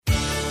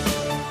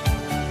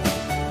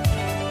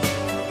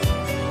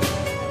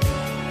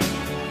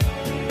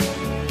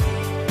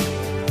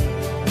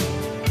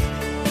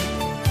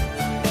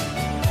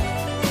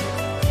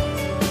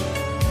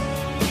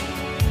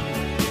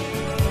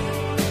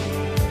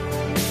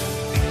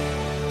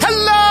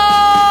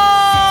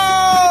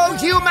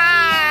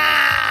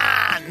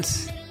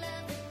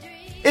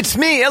It's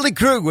me, Ellie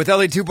Krug with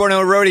Ellie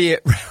 2.0 Radio.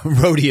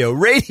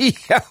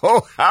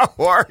 How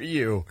are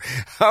you?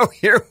 Oh,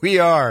 here we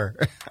are.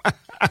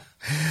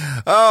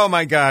 Oh,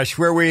 my gosh,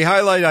 where we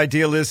highlight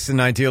idealists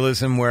and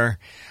idealism, where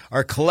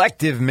our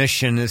collective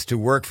mission is to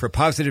work for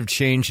positive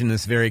change in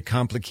this very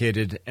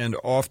complicated and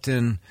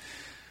often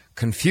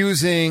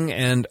confusing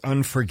and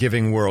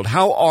unforgiving world.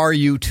 How are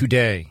you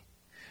today?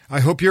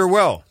 I hope you're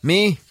well.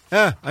 Me?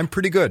 I'm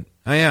pretty good.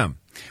 I am.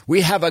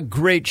 We have a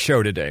great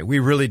show today. We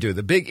really do.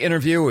 The big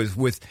interview is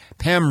with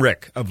Pam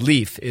Hrick of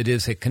LEAF. It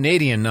is a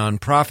Canadian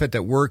nonprofit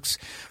that works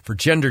for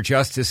gender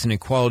justice and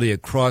equality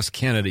across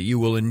Canada. You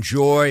will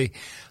enjoy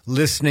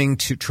listening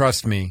to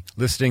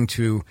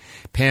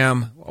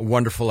Pam, a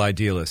wonderful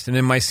idealist. And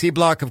in my C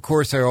block, of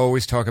course, I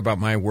always talk about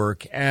my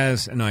work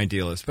as an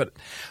idealist,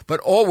 but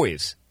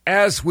always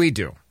as we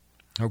do.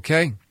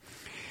 Okay?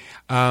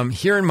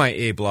 Here in my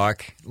A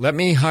block, let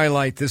me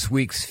highlight this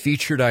week's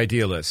featured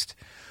idealist.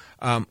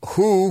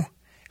 Who,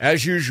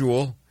 as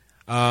usual,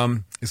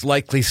 is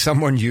likely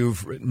someone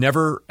you've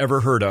never,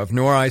 ever heard of,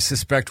 nor I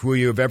suspect will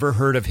you have ever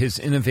heard of his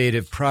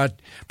innovative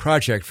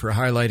project for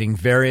highlighting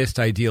various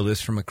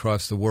idealists from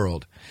across the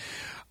world.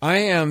 I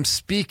am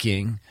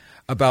speaking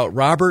about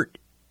Robert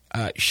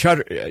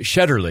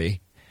Shetterly.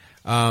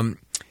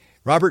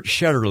 Robert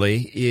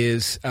Shetterly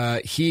is,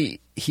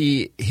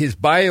 his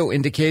bio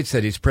indicates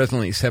that he's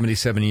presently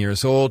 77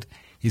 years old.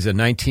 He's a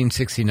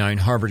 1969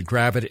 Harvard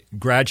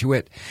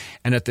graduate,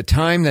 and at the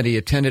time that he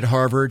attended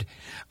Harvard,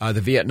 the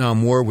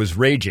Vietnam War was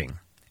raging,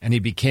 and he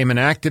became an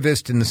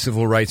activist in the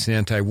civil rights and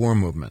anti-war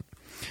movement.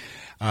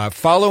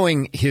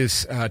 Following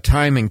his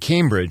time in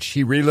Cambridge,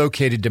 he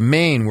relocated to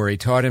Maine, where he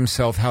taught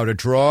himself how to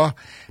draw,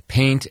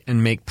 paint,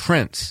 and make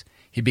prints.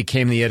 He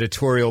became the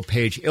editorial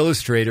page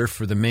illustrator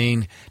for the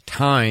Maine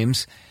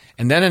Times,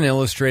 and then an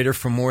illustrator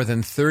for more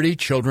than 30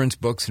 children's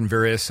books and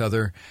various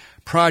other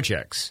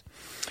projects.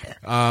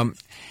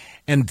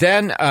 And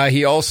then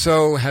he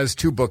also has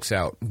two books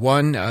out.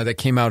 One that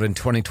came out in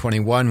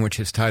 2021, which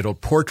is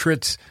titled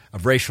Portraits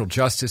of Racial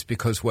Justice,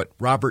 because what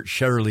Robert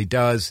Shetterly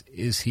does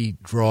is he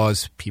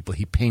draws people.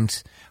 He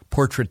paints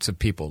portraits of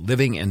people,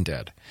 living and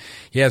dead.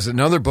 He has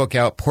another book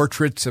out,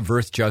 Portraits of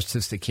Earth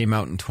Justice, that came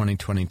out in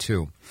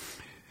 2022.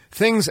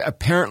 Things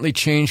apparently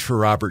changed for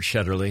Robert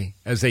Shetterly,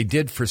 as they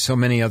did for so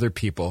many other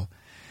people,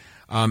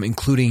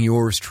 including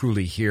yours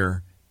truly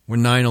here,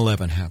 when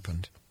 9/11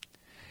 happened.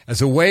 As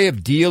a way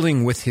of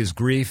dealing with his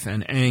grief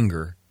and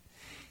anger,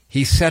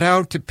 he set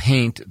out to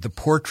paint the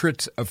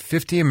portraits of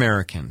 50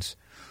 Americans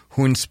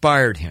who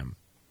inspired him.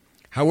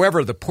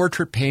 However, the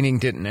portrait painting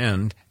didn't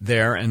end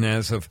there, and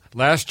as of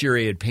last year,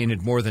 he had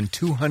painted more than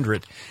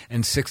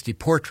 260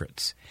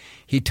 portraits.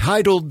 He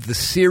titled the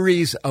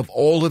series of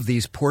all of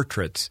these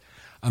portraits,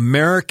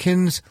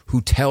 Americans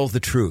Who Tell the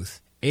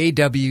Truth,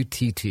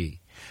 AWTT,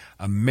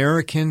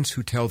 Americans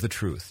Who Tell the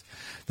Truth.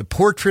 The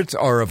portraits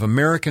are of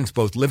Americans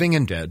both living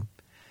and dead.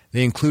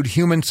 They include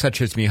humans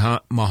such as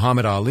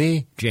Muhammad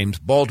Ali, James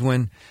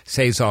Baldwin,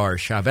 Cesar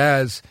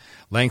Chavez,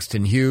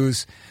 Langston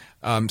Hughes,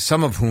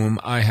 some of whom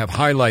I have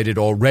highlighted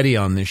already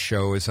on this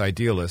show as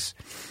idealists.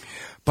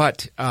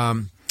 But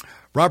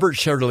Robert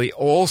Shetterly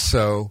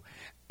also,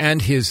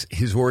 and his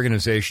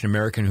organization,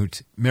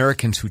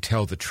 Americans Who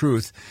Tell the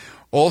Truth,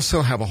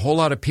 also have a whole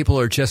lot of people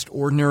who are just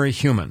ordinary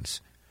humans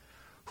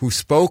who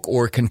spoke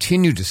or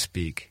continue to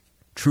speak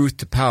truth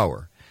to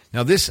power.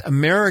 Now, this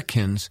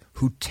Americans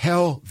Who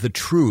Tell the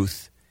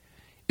Truth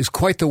is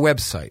quite the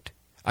website.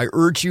 I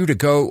urge you to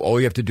go. All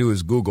you have to do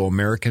is Google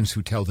Americans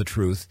Who Tell the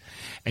Truth,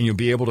 and you'll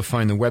be able to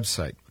find the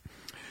website.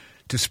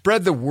 To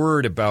spread the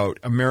word about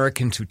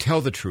Americans Who Tell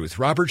the Truth,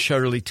 Robert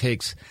Shetterly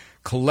takes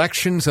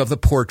collections of the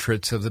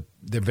portraits of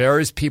the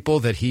various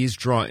people that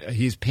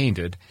he's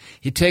painted.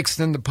 He takes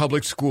them to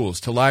public schools,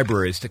 to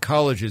libraries, to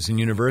colleges and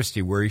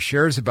university, where he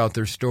shares about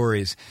their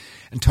stories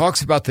and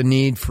talks about the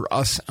need for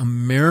us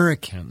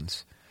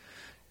Americans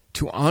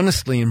to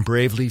honestly and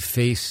bravely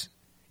face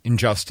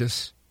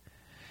injustice,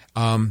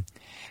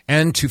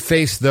 and to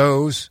face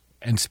those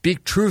and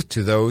speak truth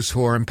to those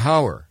who are in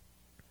power.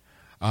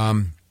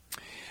 And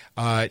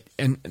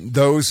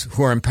those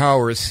who are in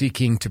power is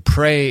seeking to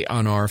prey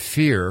on our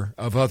fear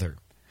of other.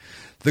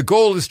 The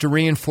goal is to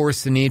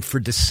reinforce the need for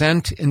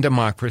dissent in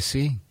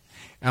democracy,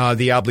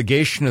 the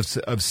obligation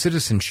of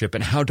citizenship,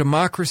 and how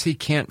democracy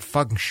can't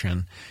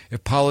function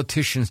if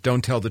politicians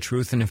don't tell the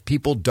truth and if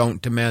people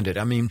don't demand it.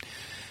 I mean,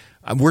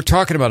 we're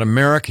talking about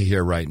America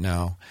here right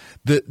now.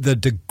 The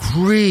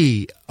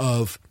degree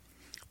of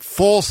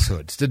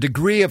falsehoods, the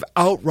degree of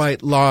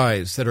outright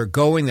lies that are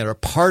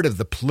part of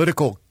the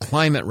political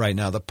climate right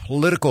now, the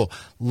political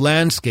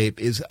landscape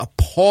is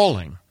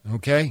appalling,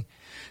 okay?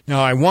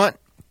 Now, I want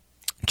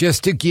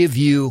just to give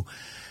you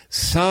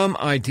some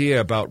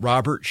idea about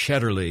Robert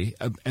Shetterly,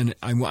 and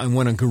I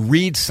want to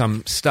read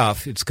some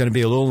stuff. It's going to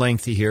be a little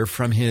lengthy here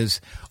from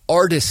his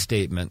artist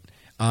statement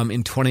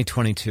in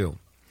 2022.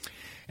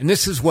 And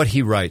this is what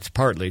he writes,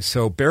 partly,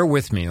 so bear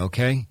with me,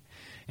 okay?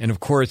 And, of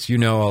course, you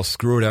know I'll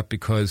screw it up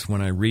because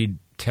when I read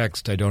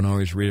text, I don't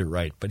always read it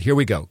right. But here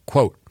we go.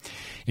 Quote,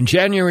 in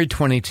January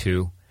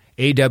 22,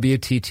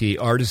 AWTT,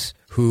 Artists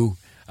Who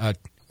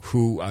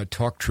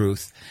Talk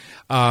Truth,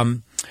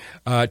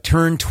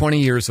 turned 20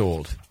 years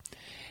old.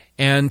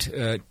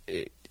 And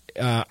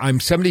I'm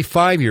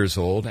 75 years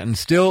old and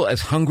still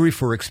as hungry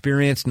for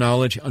experience,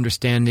 knowledge,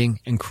 understanding,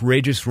 and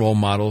courageous role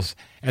models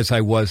as I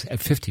was at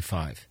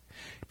 55.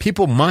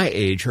 People my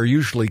age are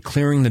usually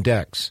clearing the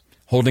decks,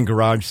 holding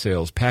garage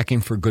sales, packing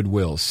for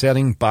Goodwill,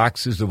 setting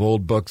boxes of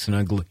old books and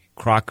ugly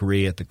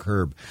crockery at the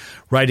curb,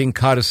 writing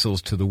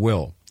codicils to the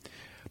will.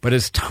 But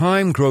as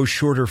time grows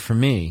shorter for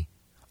me,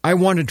 I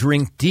want to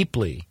drink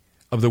deeply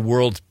of the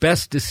world's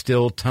best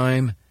distilled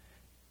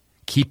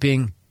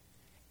time-keeping,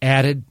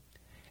 adding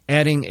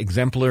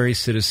exemplary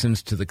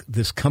citizens to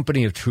this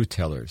company of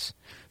truth-tellers,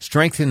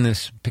 strengthen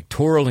this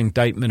pictorial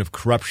indictment of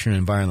corruption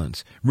and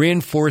violence,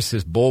 reinforce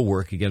this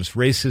bulwark against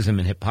racism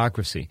and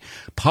hypocrisy,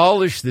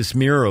 polish this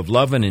mirror of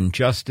love and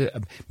justice,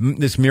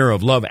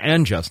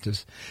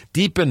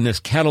 deepen this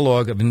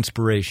catalog of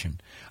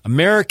inspiration.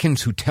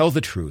 Americans Who Tell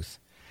the Truth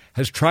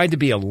has tried to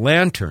be a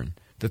lantern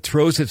that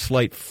throws its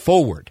light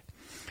forward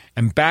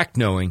and back,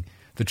 knowing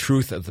the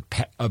truth of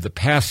the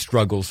past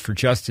struggles for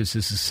justice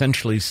is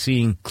essentially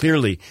seeing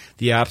clearly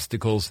the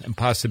obstacles and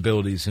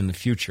possibilities in the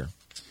future.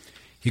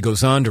 He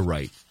goes on to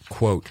write,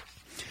 quote,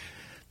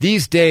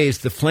 "These days,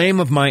 the flame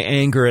of my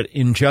anger at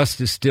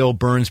injustice still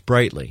burns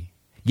brightly.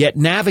 Yet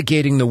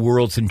navigating the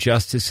world's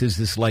injustices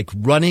is like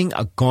running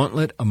a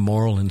gauntlet of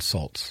moral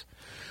insults.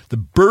 The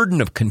burden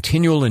of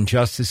continual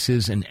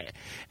injustices and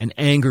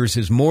angers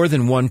is more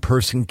than one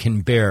person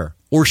can bear,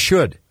 or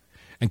should.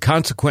 And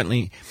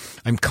consequently,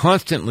 I'm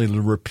constantly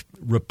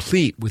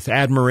replete with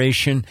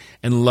admiration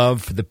and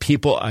love for the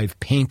people I've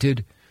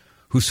painted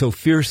who so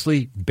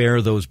fiercely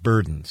bear those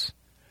burdens.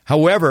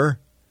 However,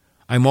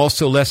 I'm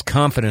also less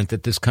confident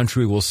that this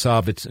country will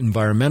solve its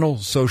environmental,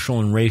 social,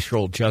 and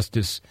racial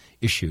justice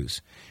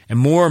issues, and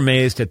more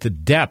amazed at the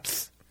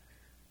depth,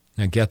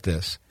 now get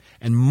this,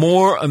 and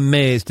more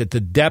amazed at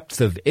the depth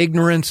of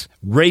ignorance,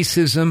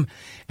 racism,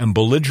 and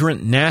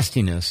belligerent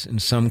nastiness in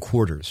some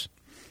quarters.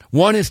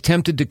 One is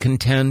tempted to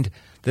contend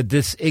that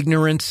this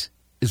ignorance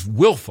is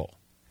willful,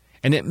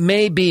 and it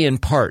may be in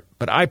part,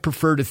 but I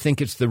prefer to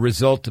think it's the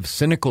result of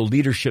cynical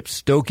leadership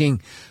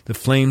stoking the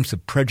flames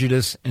of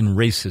prejudice and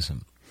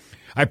racism.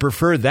 I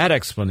prefer that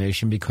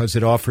explanation because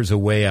it offers a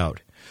way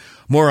out.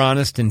 More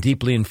honest and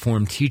deeply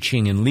informed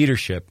teaching and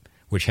leadership,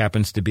 which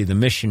happens to be the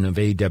mission of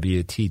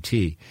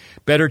AWTT.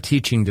 Better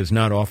teaching does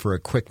not offer a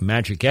quick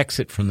magic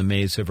exit from the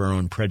maze of our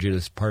own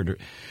prejudice,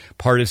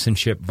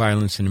 partisanship,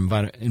 violence,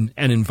 and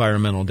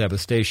environmental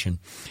devastation.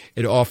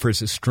 It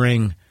offers a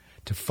string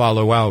to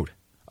follow out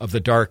of the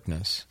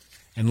darkness.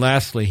 And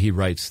lastly, he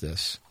writes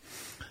this: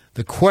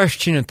 the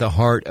question at the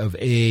heart of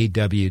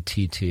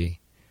AWTT,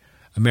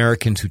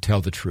 Americans Who Tell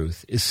the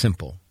Truth, is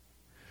simple.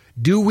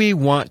 Do we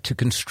want to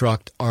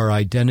construct our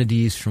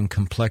identities from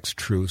complex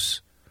truths,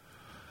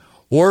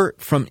 or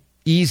from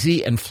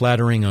easy and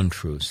flattering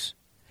untruths?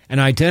 An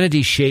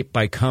identity shaped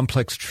by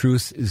complex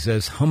truths is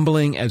as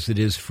humbling as it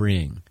is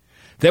freeing.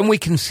 Then we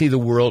can see the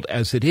world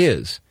as it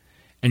is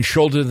and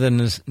shoulder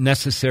the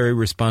necessary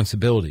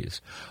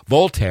responsibilities.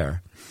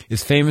 Voltaire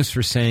is famous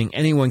for saying,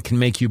 anyone can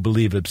make you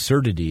believe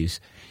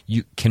absurdities.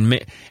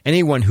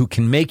 Anyone who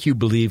can make you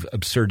believe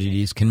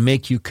absurdities can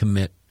make you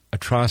commit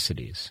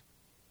atrocities.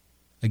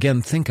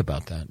 Again, think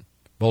about that.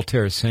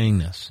 Voltaire is saying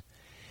this.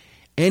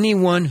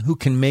 Anyone who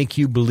can make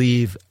you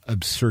believe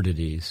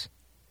absurdities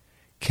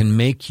can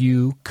make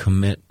you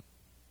commit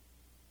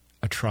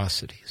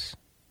atrocities.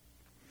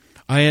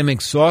 I am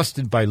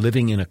exhausted by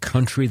living in a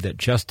country that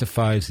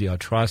justifies the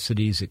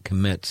atrocities it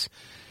commits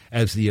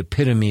as the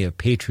epitome of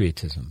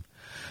patriotism.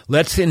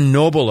 Let's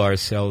ennoble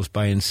ourselves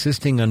by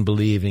insisting on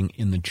believing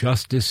in the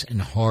justice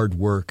and hard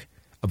work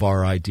of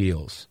our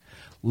ideals.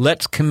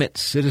 Let's commit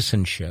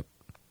citizenship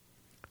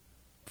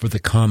for the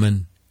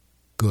common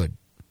good.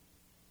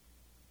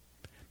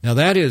 Now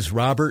that is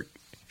Robert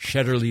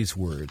Shetterly's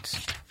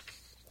words.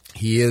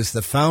 He is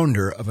the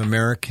founder of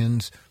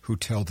Americans Who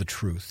Tell the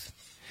Truth.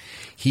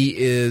 He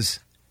is,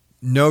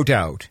 no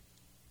doubt,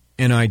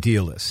 an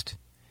idealist.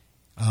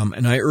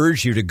 And I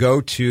urge you to go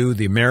to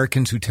the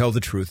Americans Who Tell the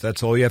Truth.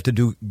 That's all you have to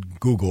do.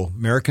 Google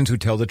Americans Who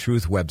Tell the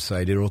Truth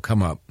website. It will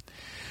come up.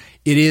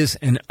 It is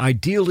an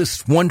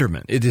idealist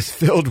wonderment. It is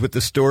filled with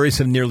the stories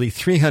of nearly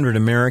 300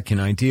 American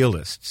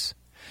idealists.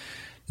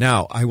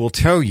 Now, I will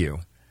tell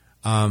you,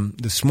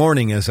 this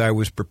morning as I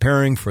was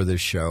preparing for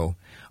this show,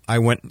 I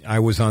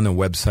was on the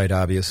website,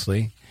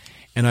 obviously,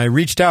 and I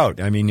reached out.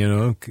 I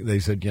mean, they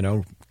said,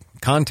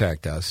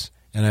 contact us.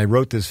 And I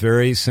wrote this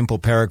very simple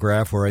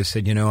paragraph where I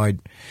said,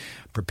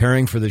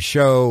 preparing for the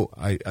show,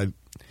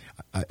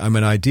 I'm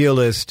an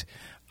idealist,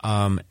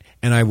 and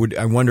I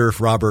wonder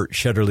if Robert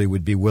Shetterly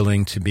would be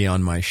willing to be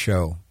on my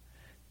show.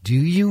 Do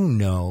you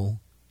know,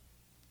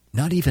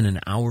 not even an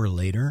hour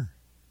later,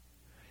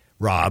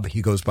 Rob,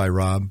 he goes by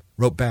Rob,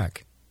 wrote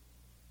back.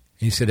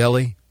 He said,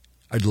 Ellie,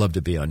 I'd love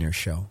to be on your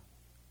show.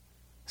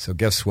 So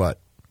guess what?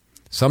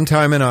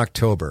 Sometime in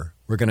October,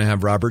 we're going to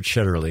have Robert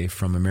Shetterly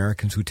from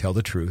Americans Who Tell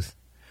the Truth.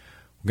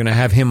 We're going to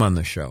have him on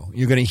the show.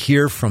 You're going to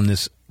hear from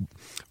this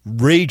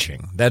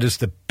raging, that is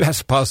the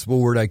best possible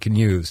word I can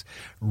use,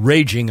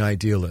 raging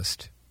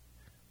idealist.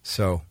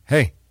 So,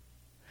 hey,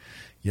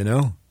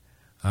 we're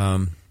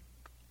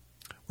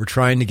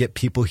trying to get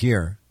people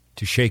here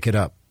to shake it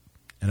up.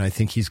 And I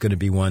think he's going to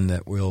be one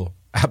that will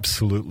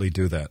absolutely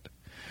do that.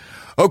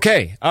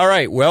 Okay. All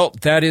right. Well,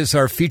 that is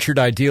our featured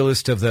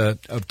idealist of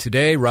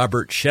today,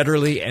 Robert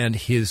Shetterly, and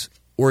his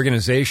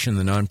organization,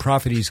 the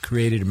nonprofit he's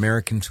created,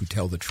 Americans Who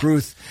Tell the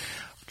Truth.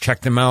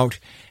 Check them out,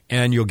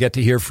 and you'll get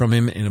to hear from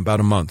him in about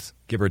a month,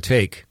 give or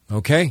take.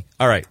 Okay?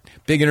 All right.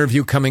 Big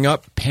interview coming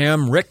up.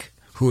 Pam Hrick,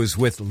 who is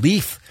with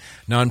LEAF,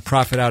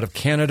 nonprofit out of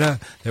Canada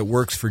that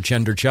works for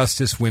gender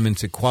justice,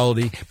 women's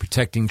equality,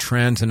 protecting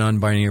trans and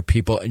non-binary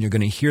people. And you're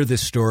going to hear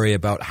this story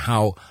about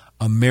how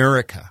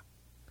America,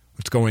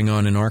 what's going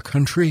on in our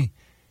country,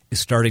 is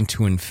starting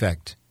to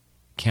infect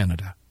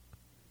Canada.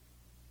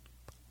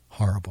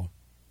 Horrible.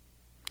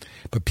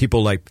 But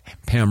people like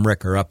Pam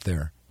Hrick are up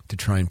there to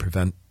try and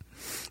prevent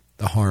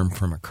the harm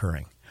from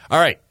occurring. All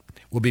right.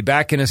 We'll be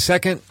back in a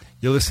second.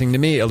 You're listening to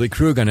me, Ellie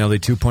Krug, on Ellie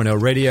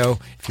 2.0 Radio.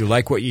 If you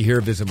like what you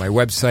hear, visit my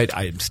website.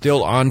 I am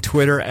still on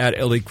Twitter at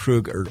Ellie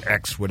Krug, or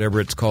X, whatever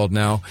it's called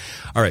now.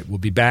 All right, we'll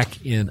be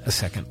back in a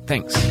second.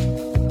 Thanks.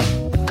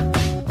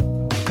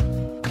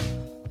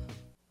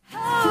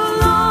 How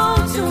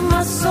long till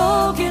my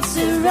soul gets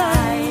it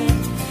right?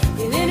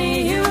 Did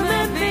any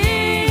human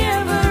being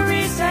ever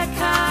reach that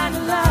kind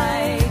of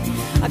light?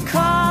 I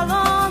call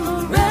on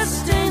the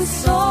resting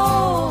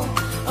soul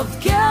of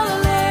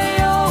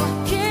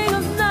Galileo, king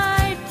of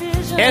night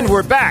vision. And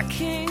we're back.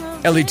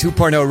 Ellie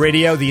 2.0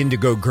 Radio, the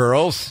Indigo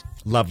Girls.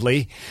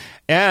 Lovely.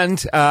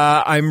 And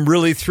I'm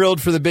really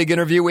thrilled for the big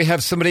interview. We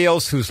have somebody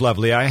else who's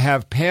lovely. I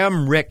have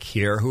Pam Hrick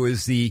here, who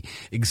is the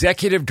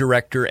executive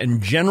director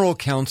and general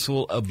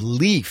counsel of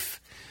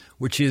LEAF,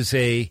 which is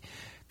a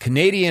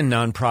Canadian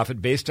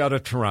nonprofit based out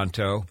of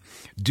Toronto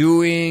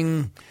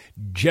doing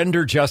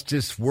gender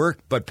justice work,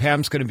 but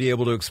Pam's going to be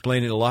able to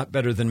explain it a lot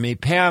better than me.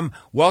 Pam,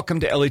 welcome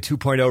to Ellie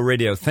 2.0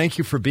 Radio. Thank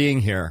you for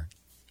being here.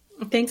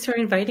 Thanks for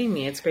inviting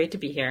me. It's great to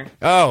be here.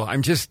 Oh,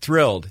 I'm just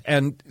thrilled.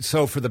 And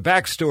so for the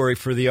backstory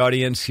for the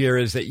audience here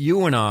is that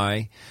you and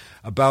I,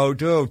 about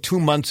 2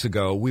 months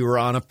ago, we were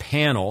on a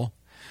panel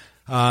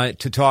to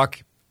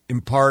talk in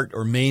part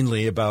or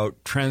mainly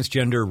about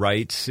transgender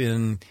rights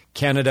in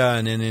Canada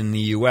and in the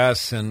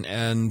U.S.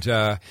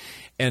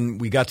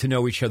 And we got to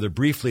know each other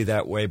briefly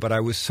that way. But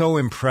I was so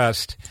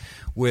impressed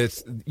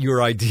with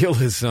your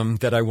idealism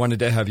that I wanted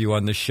to have you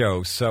on the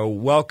show. So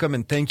welcome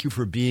and thank you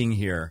for being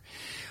here.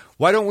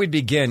 Why don't we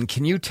begin?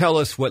 Can you tell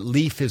us what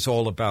LEAF is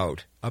all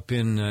about up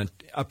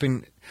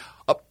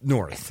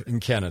north in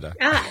Canada?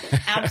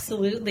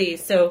 Absolutely.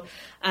 So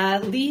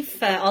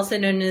LEAF, also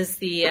known as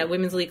the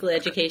Women's Legal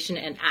Education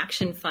and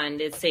Action Fund,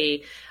 it's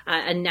a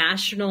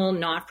national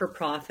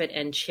not-for-profit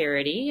and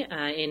charity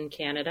in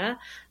Canada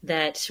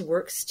that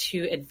works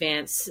to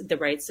advance the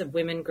rights of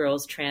women,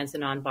 girls, trans,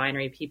 and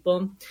non-binary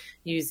people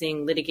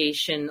using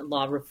litigation,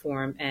 law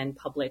reform, and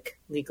public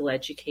legal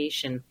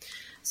education.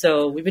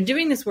 So we've been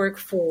doing this work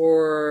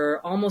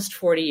for almost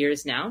 40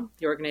 years now.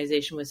 The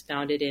organization was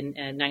founded in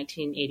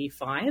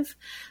 1985.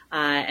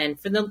 And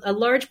for a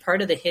large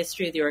part of the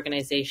history of the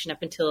organization,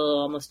 up until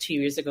almost 2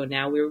 years ago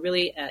now, we were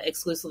really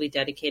exclusively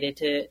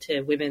dedicated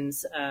to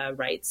women's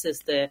rights,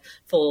 as the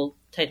full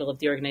title of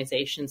the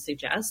organization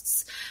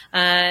suggests.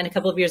 And a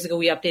couple of years ago,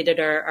 we updated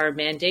our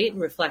mandate,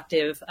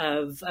 reflective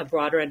of a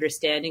broader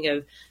understanding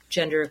of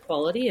gender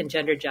equality and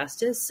gender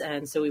justice.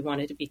 And so we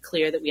wanted to be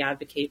clear that we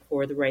advocate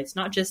for the rights,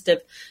 not just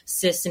of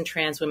cis and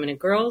trans women and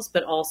girls,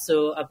 but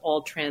also of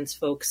all trans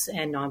folks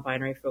and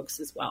non-binary folks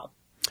as well.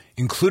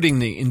 Including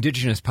the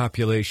Indigenous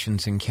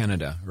populations in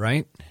Canada,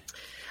 right?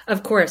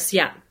 Of course,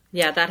 yeah.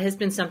 Yeah, that has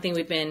been something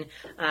we've been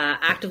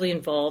actively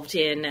involved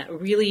in,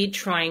 really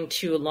trying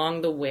to,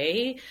 along the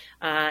way,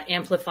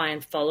 amplify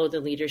and follow the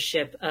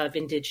leadership of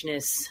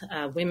Indigenous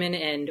women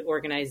and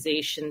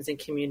organizations and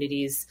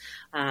communities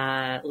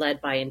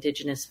led by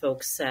Indigenous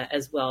folks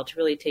as well, to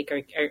really take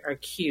our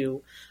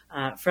cue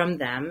from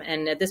them.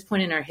 And at this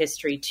point in our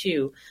history,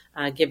 too,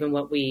 given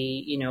what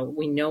we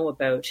know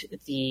about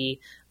the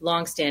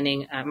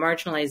longstanding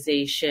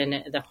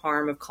marginalization, the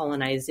harm of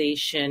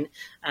colonization,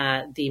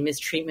 the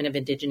mistreatment of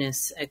Indigenous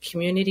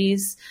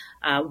communities,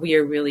 we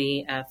are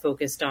really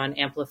focused on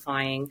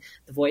amplifying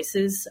the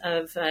voices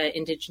of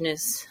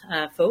Indigenous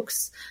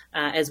folks,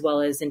 as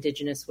well as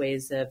Indigenous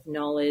ways of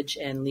knowledge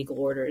and legal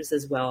orders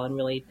as well, and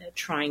really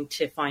trying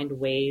to find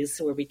ways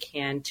where we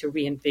can to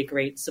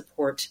reinvigorate,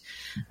 support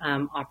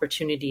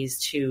opportunities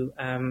to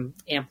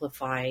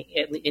amplify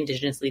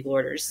Indigenous legal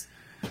orders.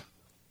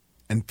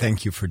 And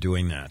thank you for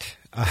doing that.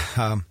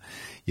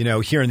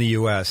 Here in the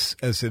U.S.,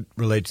 as it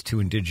relates to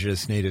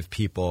Indigenous Native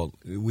people,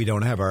 we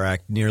don't have our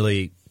act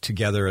nearly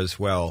together as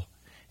well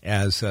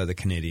as the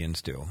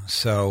Canadians do.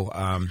 So,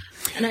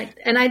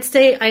 I'd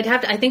say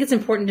I think it's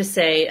important to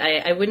say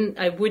I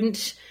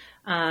wouldn't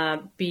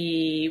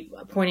be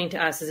pointing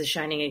to us as a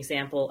shining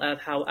example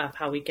of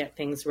how we get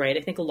things right.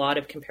 I think a lot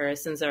of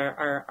comparisons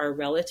are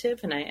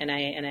relative, and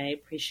I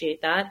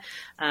appreciate that.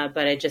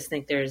 But I just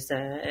think there's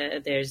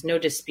no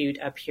dispute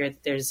up here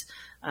that there's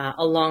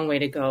a long way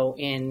to go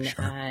in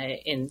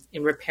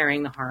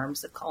repairing the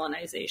harms of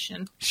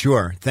colonization.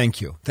 Sure.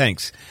 Thank you.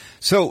 Thanks.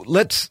 So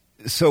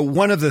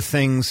one of the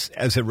things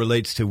as it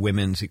relates to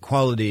women's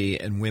equality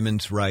and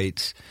women's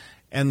rights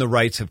and the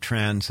rights of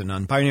trans and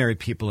non-binary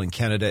people in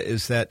Canada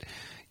is that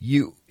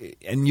you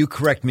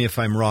correct me if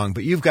I'm wrong,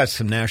 but you've got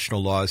some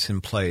national laws in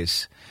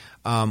place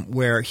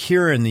where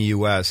here in the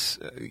U.S.,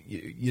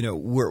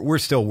 we're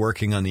still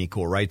working on the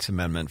Equal Rights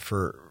Amendment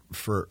for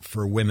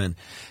women.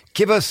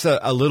 Give us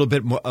a little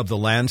bit more of the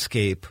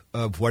landscape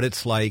of what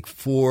it's like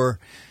for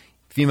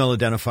female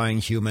identifying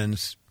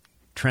humans,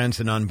 trans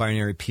and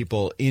non-binary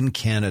people in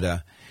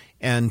Canada,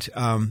 and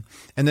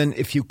then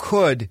if you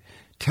could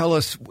tell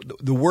us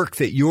the work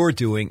that you're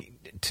doing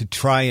to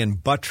try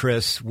and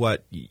buttress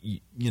what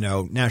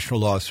national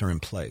laws are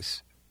in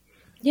place.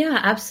 Yeah,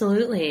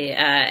 absolutely.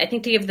 I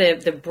think to give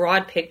the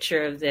broad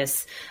picture of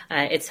this,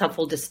 it's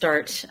helpful to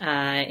start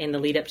in the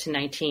lead up to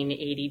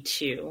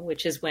 1982,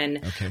 which is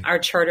when our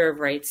Charter of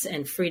Rights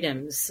and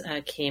Freedoms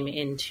came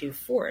into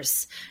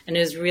force. And it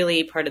was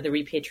really part of the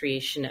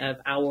repatriation of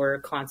our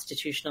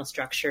constitutional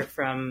structure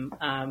from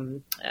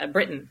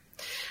Britain.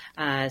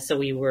 So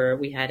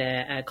we had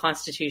a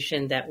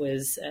constitution that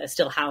was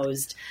still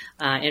housed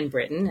in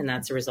Britain, and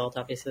that's a result,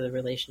 obviously, of the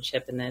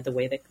relationship and the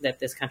way that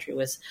this country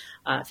was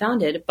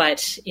founded.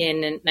 But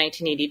in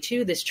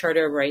 1982, this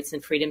Charter of Rights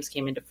and Freedoms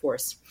came into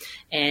force,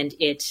 and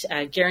it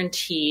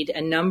guaranteed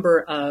a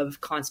number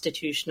of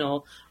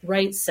constitutional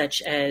rights,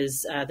 such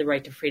as the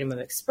right to freedom of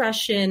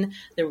expression,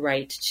 the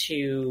right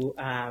to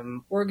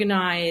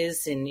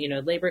organize in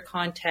labor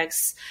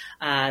contexts,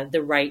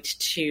 the right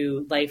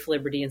to life,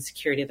 liberty, and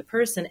security of the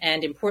person.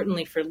 And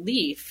importantly for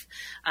LEAF,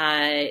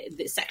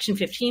 Section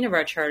 15 of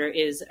our charter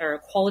is our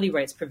equality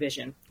rights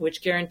provision,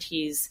 which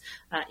guarantees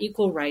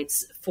equal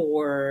rights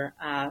for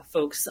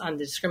folks on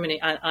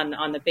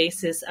the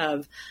basis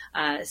of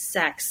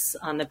sex,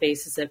 on the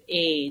basis of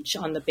age,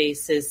 on the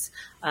basis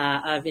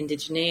of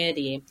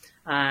indigeneity,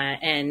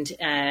 and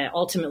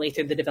ultimately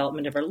through the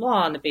development of our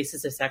law on the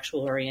basis of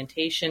sexual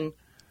orientation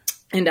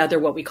and other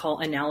what we call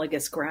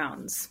analogous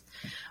grounds.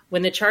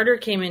 When the charter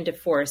came into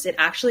force, it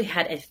actually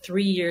had a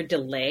 3-year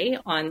delay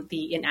on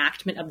the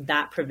enactment of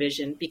that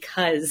provision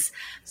because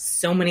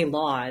so many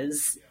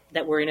laws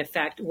that were in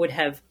effect would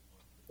have,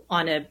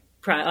 on a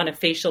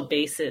facial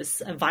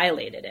basis,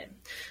 violated it.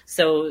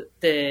 So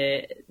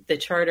the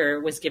charter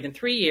was given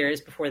 3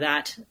 years before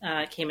that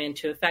came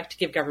into effect to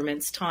give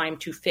governments time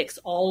to fix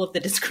all of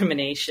the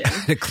discrimination.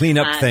 To clean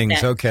up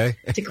things, okay.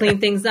 To clean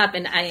things up,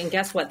 and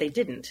guess what? They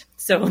didn't.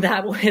 So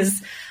that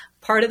was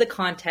part of the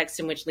context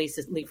in which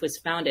LEAF was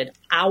founded.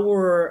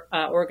 Our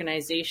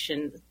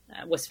organization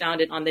was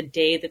founded on the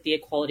day that the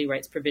equality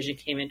rights provision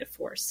came into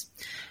force.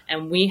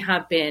 And we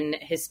have been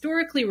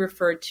historically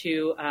referred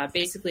to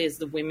basically as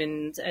the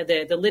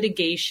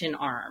litigation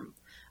arm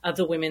of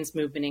the women's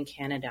movement in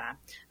Canada.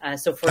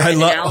 So for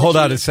hold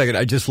on a second.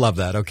 I just love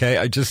that. Okay.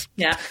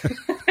 Yeah.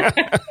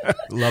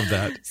 Love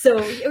that. So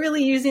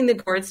really using the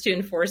courts to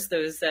enforce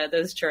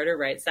those charter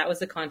rights, that was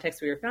the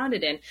context we were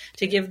founded in.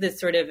 To give this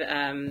sort of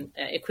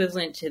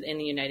equivalent to in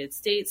the United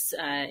States,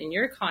 in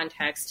your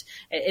context,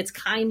 it's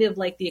kind of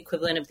like the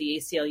equivalent of the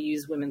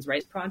ACLU's Women's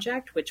Rights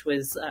Project, which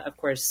was, of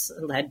course,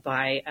 led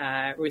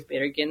by Ruth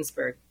Bader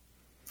Ginsburg.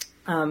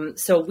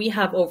 So we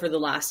have, over the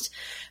last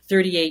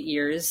 38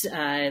 years,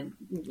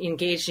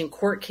 engaged in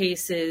court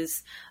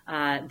cases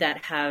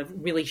that have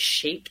really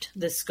shaped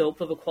the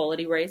scope of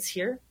equality rights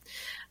here.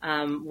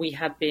 We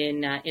have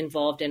been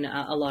involved in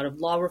a lot of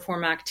law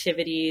reform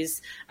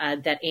activities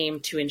that aim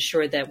to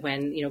ensure that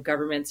when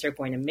governments are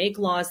going to make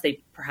laws,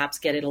 they perhaps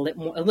get it a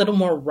little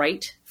more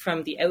right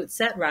from the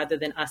outset, rather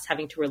than us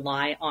having to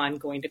rely on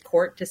going to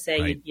court to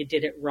say you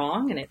did it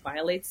wrong and it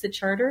violates the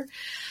charter.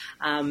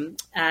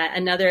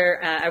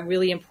 A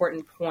really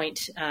important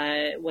point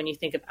when you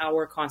think of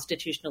our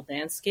constitutional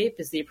landscape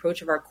is the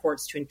approach of our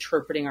courts to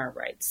interpreting our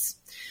rights.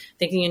 I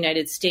think in the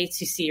United States,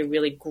 you see a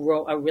really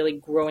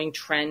growing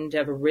trend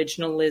of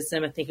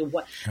originalism. I think of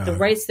what the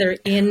rights that are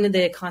in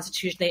the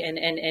Constitution and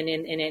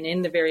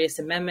in the various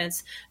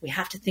amendments. We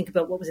have to think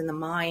about what was in the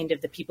mind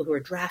of the people who were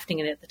drafting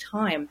it at the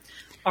time.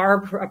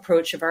 Our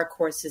approach of our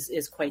course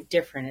is quite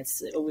different.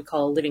 It's what we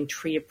call a living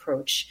tree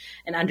approach,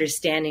 and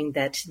understanding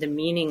that the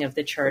meaning of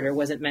the charter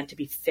wasn't meant to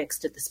be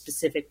fixed at the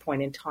specific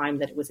point in time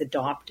that it was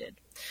adopted.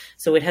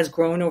 So it has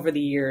grown over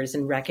the years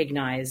and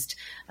recognized,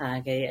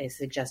 I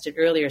suggested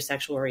earlier,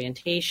 sexual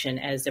orientation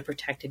as a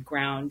protected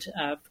ground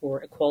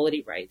for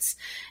equality rights.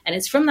 And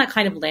it's from that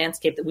kind of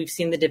landscape that we've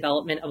seen the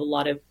development of a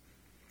lot of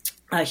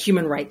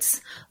human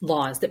rights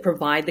laws that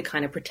provide the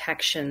kind of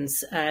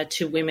protections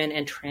to women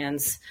and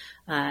trans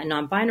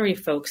non-binary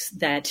folks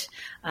that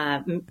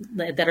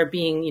are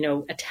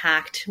being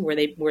attacked where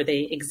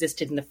they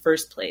existed in the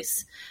first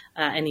place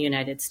in the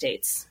United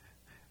States.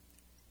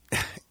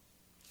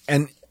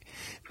 And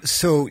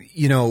So,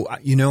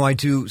 I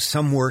do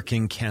some work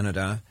in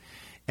Canada,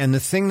 and the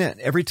thing that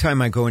every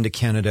time I go into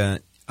Canada,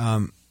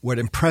 what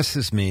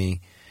impresses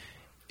me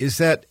is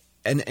that,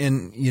 and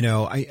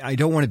I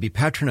don't want to be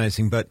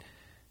patronizing, but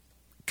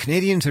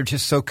Canadians are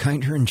just so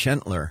kinder and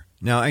gentler.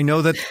 Now, I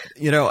know that,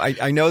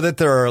 I know that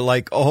there are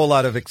like a whole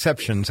lot of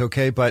exceptions,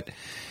 okay, but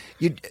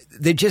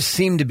they just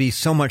seem to be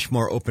so much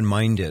more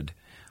open-minded.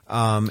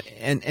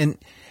 And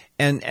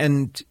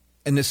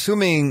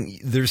assuming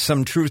there's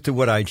some truth to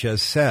what I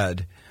just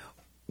said,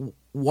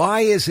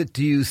 why is it,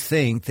 do you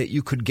think, that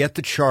you could get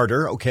the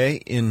charter, okay,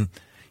 in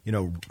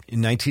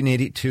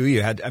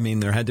 1982,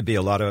 there had to be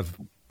a lot of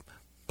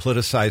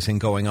politicizing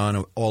going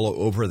on all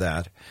over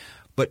that.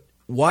 But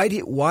why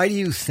do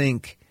you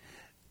think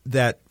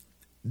that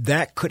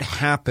could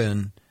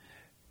happen,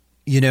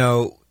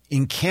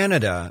 in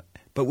Canada,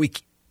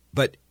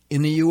 but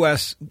in the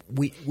U.S.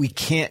 we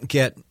can't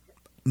get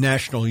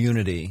national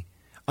unity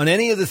on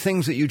any of the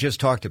things that you just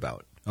talked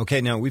about?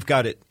 Okay, now we've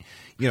got it,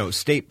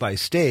 state by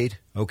state,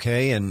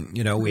 okay, and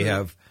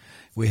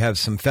we have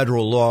some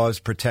federal laws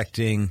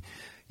protecting,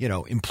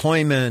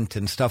 employment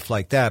and stuff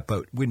like that,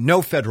 but with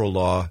no federal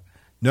law.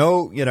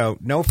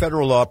 No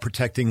federal law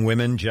protecting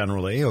women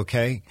generally,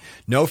 okay?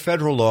 No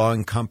federal law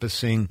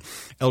encompassing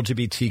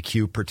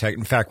LGBTQ protect.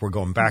 In fact, we're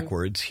going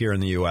backwards here in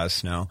the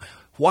U.S. now.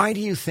 Why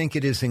do you think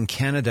it is in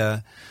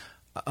Canada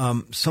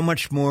so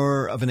much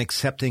more of an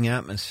accepting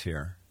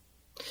atmosphere?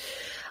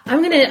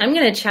 I'm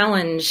gonna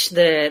challenge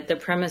the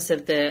premise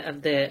of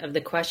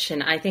the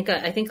question. I think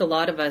a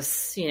lot of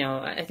us,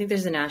 I think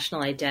there's a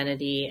national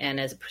identity and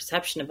as a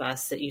perception of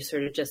us that you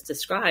sort of just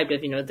described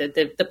of,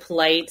 the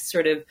polite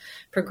sort of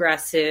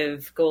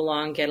progressive, go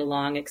along, get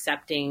along,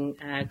 accepting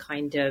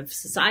kind of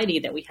society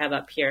that we have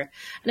up here.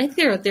 And I think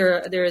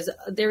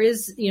there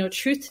is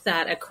truth to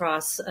that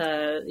across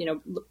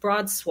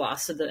broad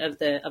swaths of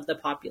the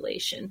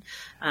population,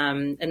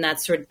 and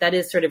that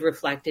is sort of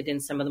reflected in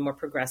some of the more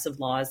progressive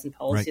laws and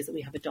policies. Right. That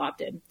we have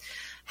adopted.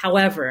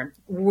 However,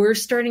 we're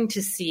starting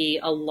to see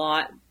a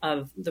lot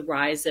of the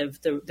rise of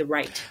the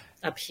right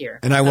up here.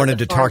 And I wanted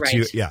to talk to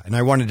you. Yeah. And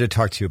I wanted to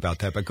talk to you about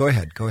that, but go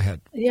ahead.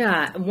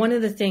 Yeah. One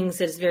of the things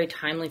that is very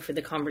timely for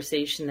the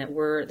conversation that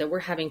we're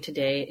having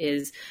today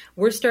is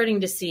we're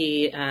starting to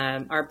see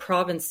our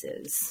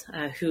provinces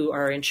who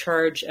are in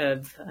charge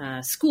of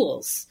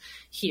schools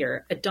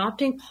here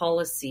adopting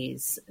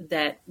policies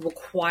that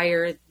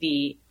require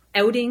the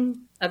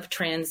outing of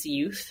trans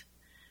youth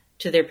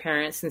to their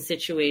parents in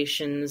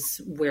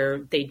situations where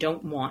they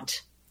don't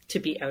want to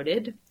be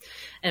outed,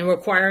 and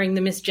requiring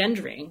the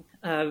misgendering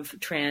of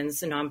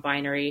trans and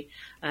non-binary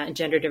and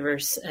gender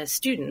diverse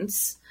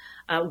students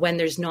when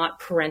there's not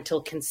parental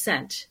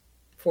consent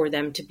for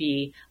them to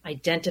be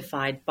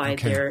identified by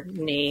their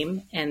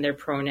name and their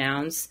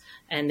pronouns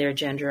and their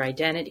gender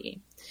identity.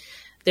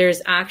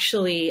 There's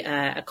actually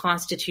a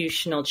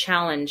constitutional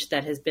challenge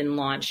that has been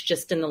launched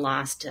just in the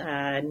last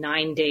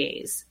 9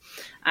 days,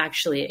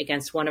 actually,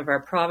 against one of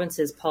our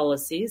province's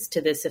policies to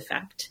this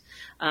effect,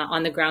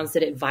 on the grounds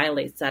that it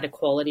violates that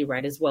equality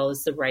right as well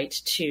as the right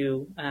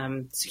to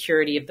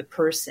security of the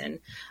person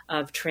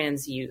of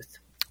trans youth.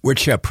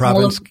 Which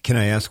province? Can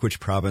I ask which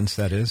province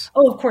that is?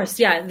 Oh, of course.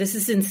 Yeah, this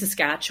is in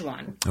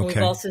Saskatchewan. Okay.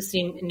 We've also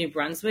seen New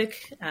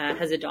Brunswick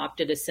has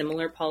adopted a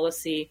similar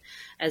policy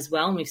as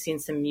well. And we've seen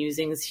some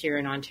musings here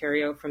in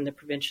Ontario from the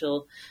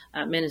provincial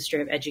Minister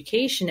of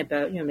Education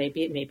about,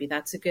 maybe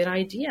that's a good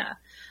idea.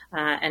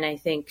 And I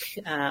think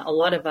a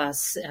lot of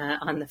us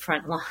on the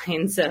front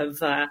lines of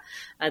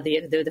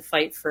the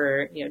fight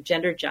for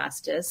gender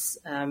justice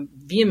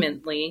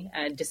vehemently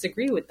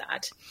disagree with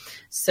that.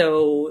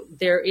 So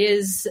there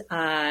is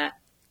a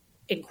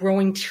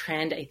growing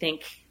trend, I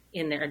think,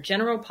 in our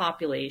general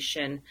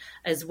population,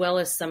 as well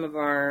as some of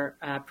our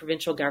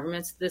provincial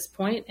governments at this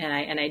point,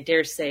 and I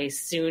dare say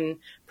soon,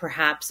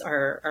 perhaps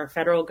our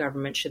federal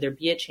government, should there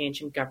be a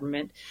change in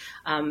government,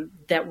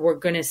 that we're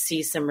going to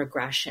see some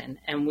regression,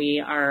 and we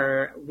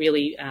are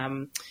really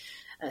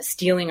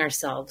steeling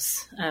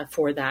ourselves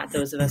for that.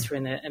 Those of us who are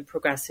in the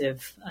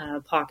progressive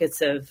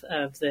pockets of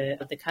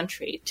the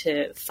country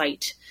to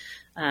fight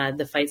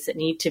the fights that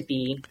need to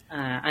be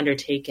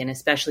undertaken,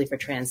 especially for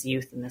trans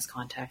youth in this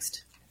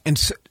context. And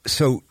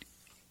so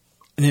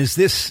is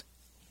this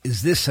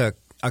a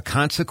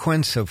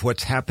consequence of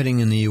what's happening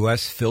in the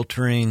U.S.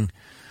 filtering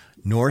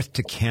north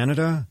to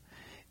Canada?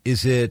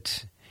 Is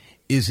it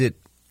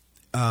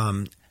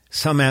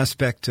some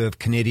aspect of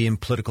Canadian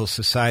political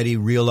society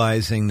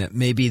realizing that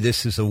maybe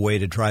this is a way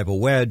to drive a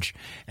wedge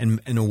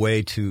and a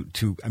way to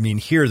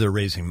here they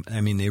raise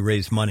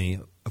money,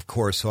 of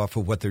course, off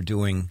of what they're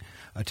doing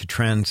to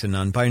trans and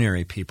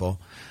non-binary people.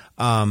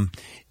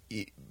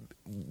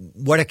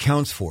 What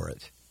accounts for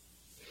it?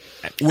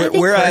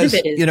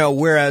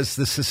 Whereas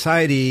the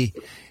society,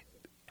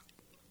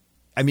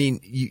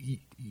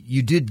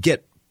 you did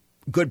get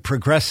good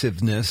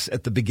progressiveness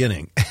at the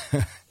beginning.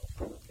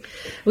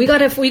 We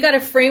got a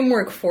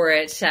framework for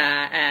it,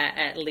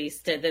 at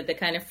least the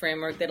kind of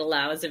framework that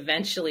allows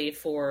eventually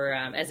for,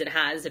 as it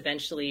has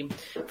eventually,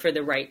 for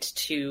the right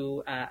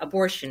to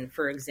abortion,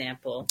 for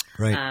example,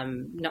 right.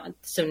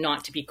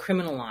 Not to be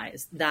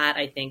criminalized. That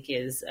I think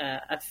is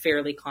a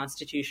fairly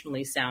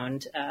constitutionally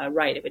sound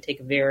right. It would take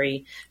a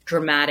very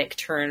dramatic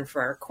turn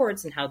for our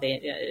courts and how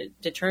they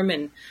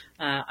determine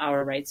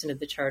our rights under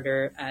the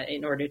Charter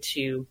in order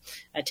to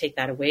take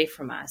that away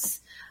from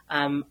us.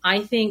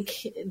 I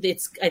think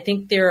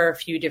there are a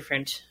few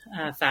different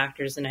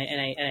factors, and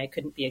I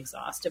couldn't be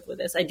exhaustive with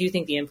this. I do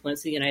think the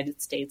influence of the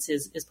United States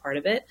is part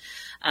of it,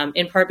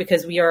 in part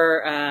because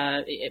we're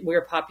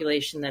a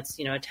population that's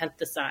a tenth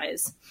the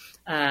size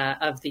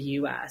of the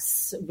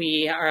U.S.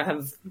 We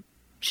have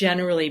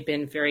generally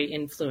been very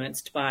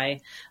influenced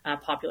by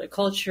popular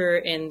culture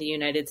in the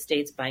United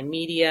States, by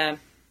media.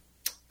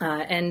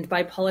 And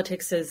by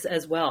politics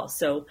as well.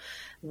 So,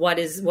 what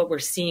we're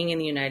seeing in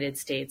the United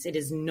States? It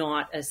has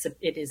not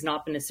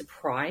been a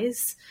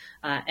surprise,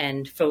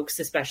 and folks,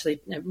 especially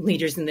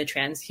leaders in the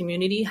trans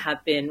community,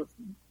 have been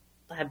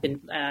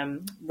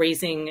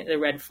raising the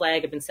red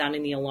flag, have been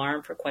sounding the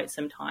alarm for quite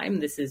some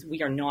time.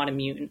 We are not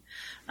immune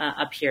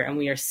up here, and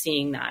we are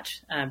seeing that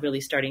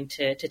really starting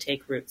to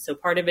take root. So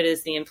part of it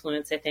is the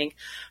influence, I think.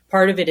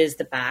 Part of it is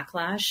the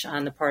backlash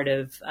on the part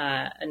of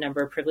a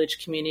number of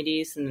privileged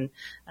communities, and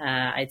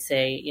I'd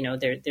say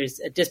there's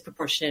a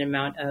disproportionate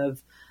amount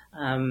of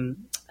there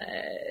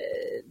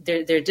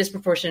are a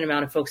disproportionate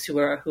amount of folks who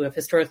have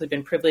historically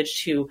been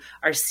privileged who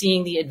are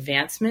seeing the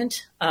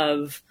advancement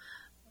of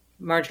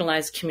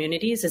marginalized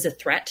communities as a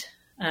threat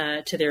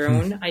to their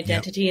own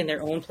identity and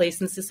their own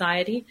place in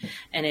society,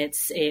 and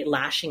it's a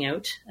lashing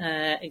out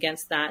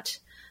against that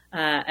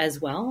as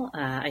well.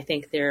 I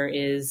think there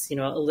is, a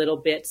little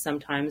bit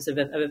sometimes of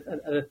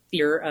a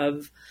fear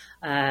of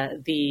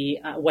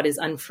what is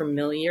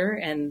unfamiliar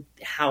and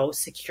how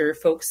secure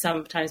folks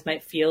sometimes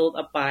might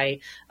feel by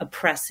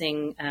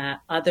oppressing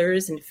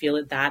others and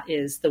feel that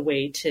is the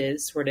way to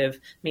sort of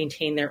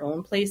maintain their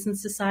own place in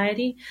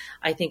society.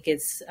 I think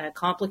it's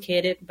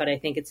complicated, but I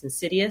think it's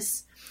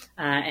insidious.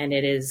 And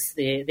it is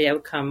the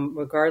outcome,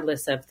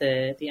 regardless of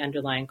the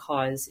underlying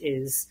cause,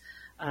 is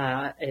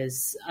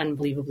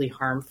unbelievably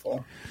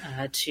harmful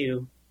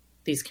to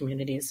these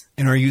communities.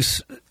 And are you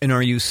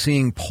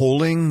seeing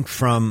polling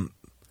from,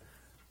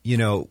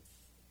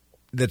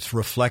 that's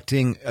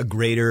reflecting a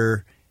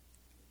greater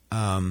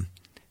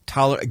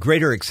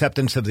greater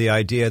acceptance of the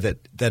idea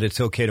that it's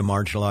okay to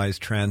marginalize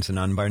trans and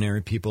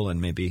non-binary people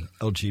and maybe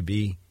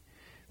LGBT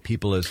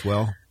people as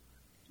well?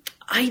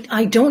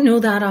 I don't know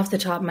that off the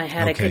top of my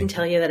head. Okay. I couldn't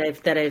tell you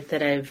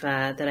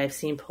that I've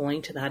seen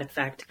polling to that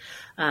effect.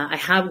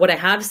 What I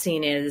have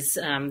seen is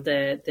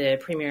the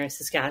Premier of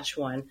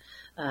Saskatchewan.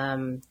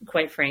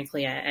 Quite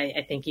frankly,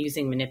 I think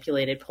using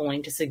manipulated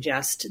polling to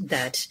suggest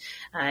that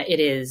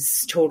it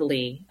is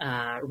totally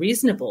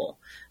reasonable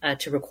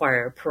to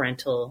require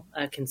parental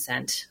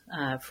consent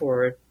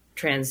for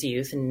trans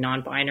youth and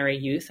non-binary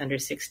youth under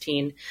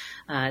 16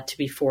 to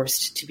be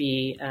forced to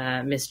be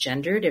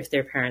misgendered if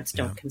their parents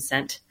don't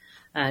consent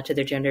to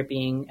their gender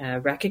being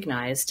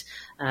recognized.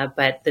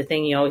 But the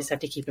thing you always have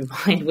to keep in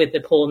mind with the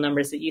poll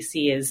numbers that you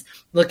see is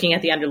looking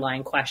at the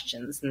underlying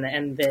questions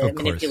and the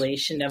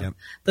manipulation of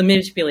the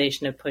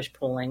manipulation of push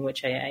polling,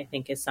 which I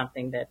think is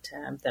something that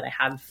I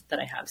have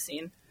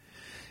seen.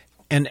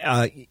 And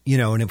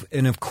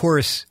and of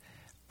course,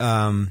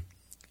 and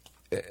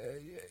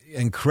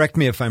correct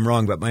me if I'm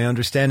wrong, but my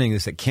understanding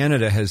is that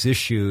Canada has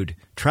issued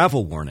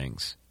travel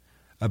warnings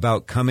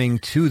about coming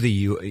to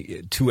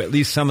to at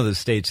least some of the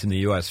states in the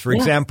U.S. For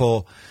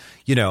example,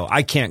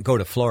 I can't go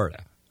to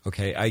Florida.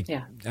 Okay, I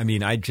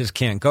just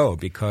can't go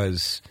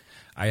because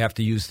I have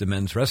to use the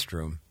men's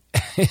restroom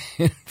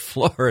in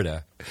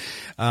Florida,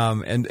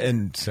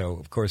 and so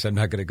of course I'm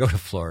not going to go to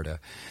Florida,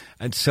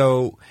 and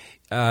so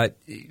the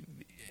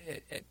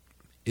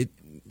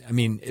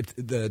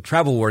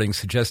travel warning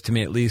suggests to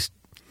me at least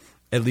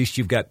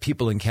you've got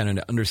people in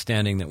Canada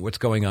understanding that what's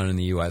going on in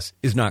the U.S.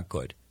 is not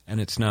good,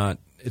 and it's not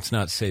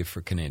safe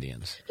for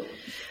Canadians.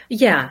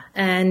 Yeah,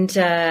 and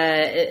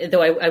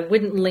though I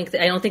wouldn't link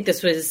I don't think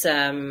this was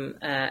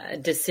a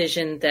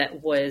decision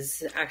that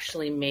was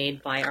actually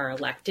made by our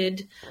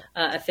elected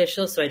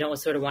officials. So I don't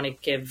sort of want to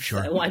give. Sure.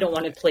 I don't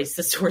want to place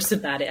the source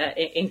of that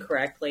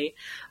incorrectly,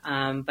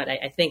 but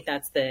I think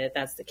that's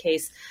the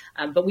case.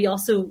 But we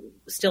also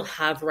still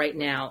have right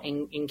now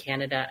in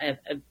Canada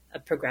a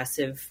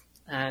progressive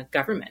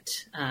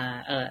government,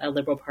 a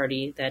Liberal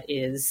Party that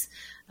is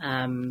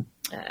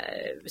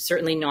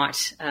certainly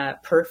not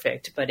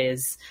perfect, but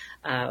is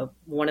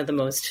one of the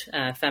most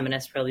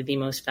feminist, probably the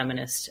most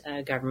feminist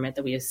government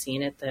that we have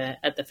seen at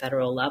the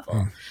federal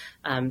level.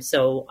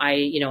 So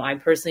I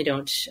personally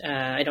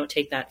don't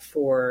take that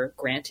for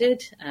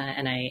granted,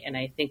 and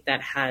I think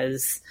that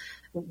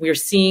we're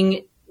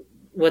seeing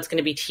what's going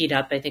to be teed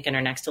up, I think, in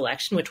our next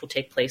election, which will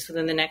take place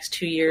within the next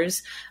 2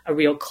 years, a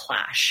real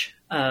clash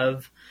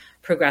of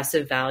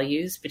progressive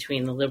values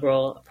between the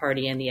Liberal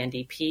Party and the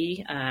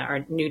NDP,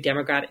 our new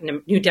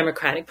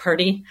Democratic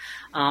Party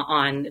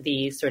on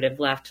the sort of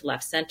left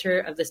center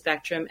of the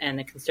spectrum, and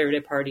the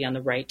Conservative Party on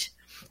the right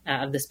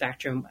of the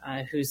spectrum,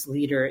 whose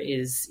leader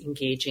is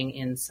engaging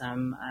in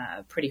some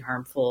pretty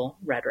harmful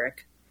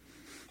rhetoric.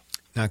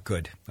 Not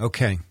good.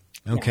 Okay.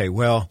 Yeah.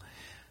 Well,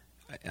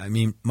 I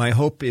mean, my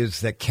hope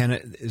is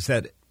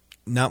that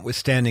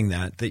notwithstanding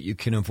that you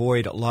can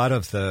avoid a lot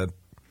of the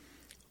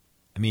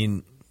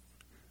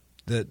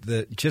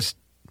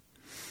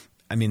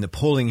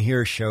polling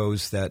here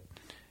shows that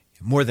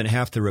more than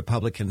half the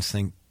Republicans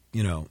think,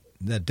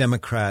 that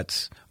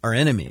Democrats are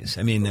enemies.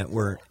 I mean, that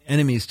we're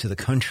enemies to the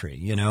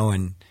country,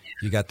 and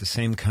you got the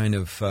same kind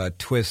of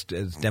twist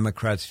as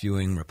Democrats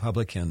viewing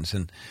Republicans.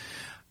 And,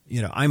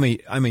 I'm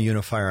a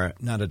unifier,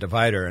 not a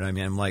divider. And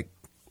I'm like,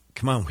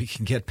 come on, we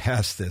can get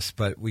past this,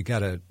 but we got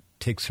to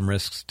take some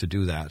risks to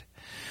do that.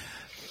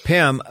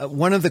 Pam,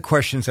 one of the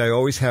questions I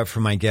always have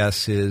for my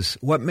guests is,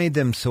 what made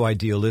them so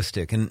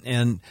idealistic?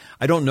 And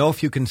I don't know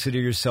if you consider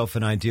yourself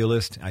an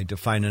idealist. I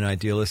define an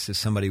idealist as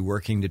somebody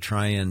working to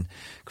try and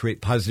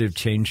create positive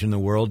change in the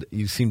world.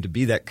 You seem to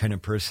be that kind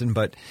of person.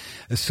 But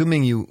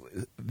assuming you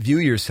view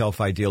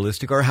yourself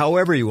idealistic, or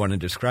however you want to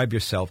describe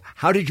yourself,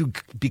 how did you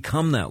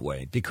become that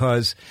way?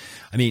 Because,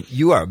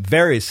 you are a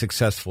very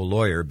successful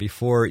lawyer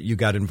before you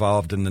got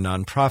involved in the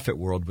nonprofit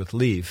world with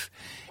Leaf.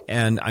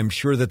 And I'm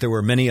sure that there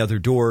were many other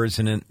doors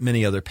and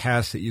many other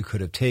paths that you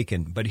could have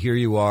taken. But here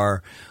you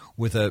are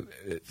with it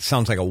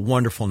sounds like a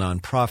wonderful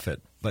nonprofit.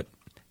 But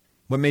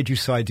what made you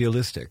so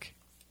idealistic?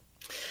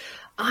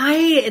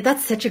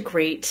 That's such a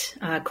great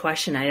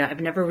question.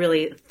 I've never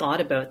really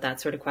thought about that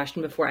sort of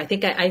question before. I'd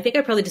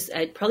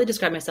probably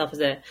describe myself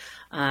as a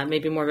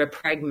maybe more of a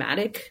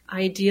pragmatic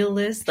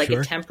idealist, like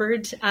a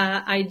tempered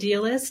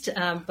idealist.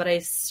 But I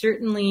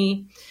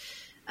certainly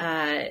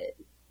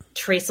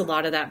trace a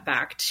lot of that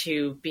back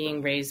to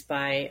being raised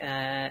by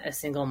a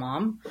single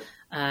mom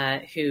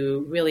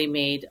who really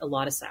made a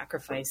lot of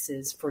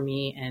sacrifices for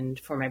me and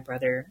for my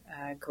brother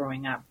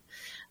growing up.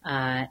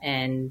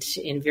 And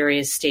in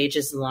various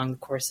stages along the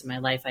course of my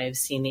life, I have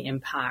seen the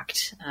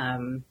impact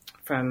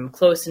from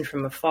close and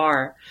from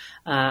afar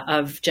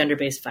of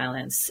gender-based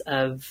violence,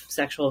 of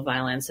sexual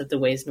violence, of the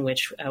ways in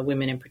which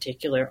women in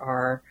particular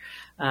are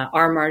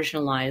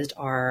marginalized,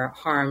 are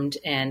harmed,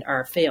 and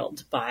are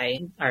failed by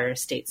our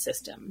state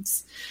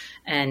systems.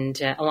 And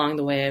along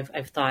the way,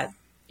 I've thought,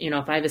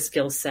 if I have a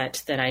skill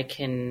set that I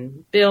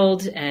can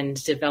build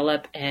and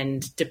develop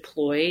and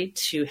deploy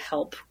to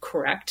help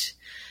correct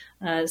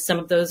some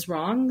of those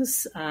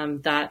wrongs,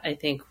 that I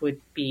think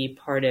would be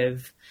part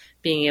of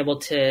being able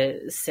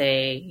to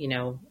say,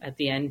 at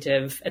the end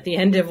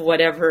of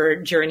whatever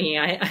journey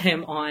I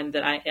am on,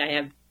 that I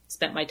have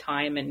spent my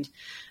time and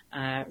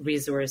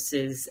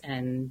resources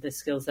and the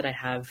skills that I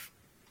have.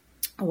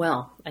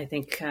 Well, I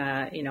think,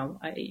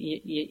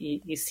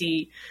 you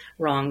see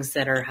wrongs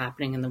that are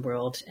happening in the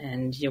world,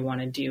 and you want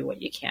to do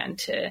what you can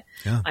to,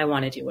 I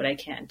want to do what I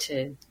can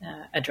to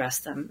address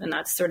them. And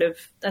that's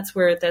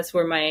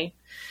where my,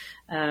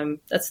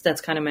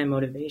 that's kind of my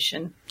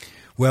motivation.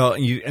 Well,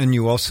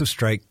 you also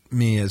strike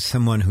me as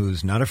someone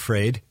who's not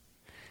afraid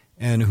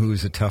and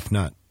who's a tough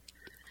nut.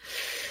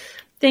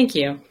 Thank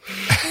you.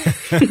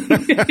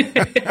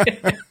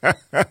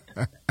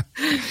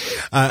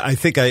 I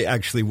think I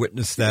actually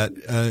witnessed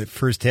that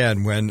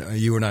firsthand when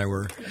you and I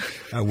were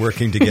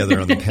working together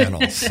on the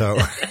panel. So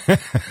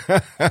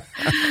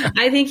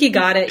I think you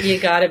got it. You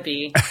got to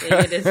be.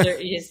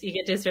 You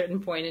get to a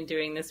certain point in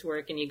doing this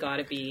work, and you got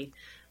to be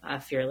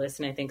fearless.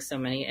 And I think so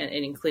many, and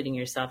including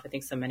yourself, I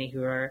think so many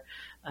who are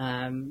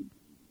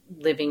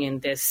living in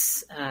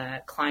this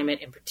climate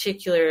in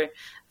particular,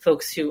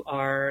 folks who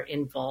are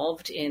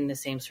involved in the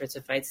same sorts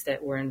of fights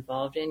that we're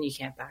involved in, you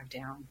can't back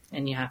down,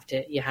 and you have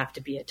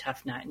to be a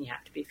tough nut, and you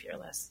have to be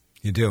fearless.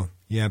 You do.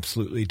 You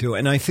absolutely do.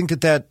 And I think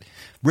that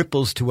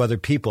ripples to other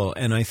people,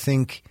 and I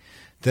think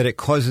that it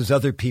causes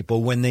other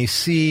people, when they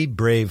see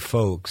brave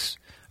folks,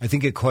 I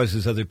think it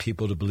causes other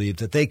people to believe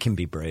that they can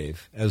be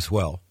brave as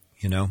well,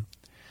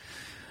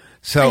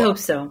 So I hope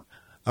so.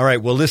 All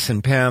right. Well,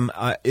 listen, Pam,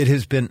 it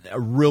has been a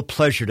real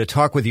pleasure to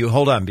talk with you.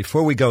 Hold on.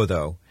 Before we go,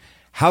 though,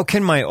 how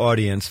can my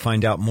audience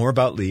find out more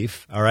about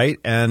Leaf? All right.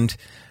 And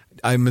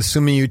I'm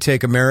assuming you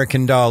take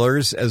American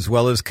dollars as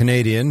well as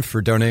Canadian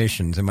for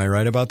donations. Am I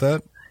right about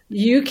that?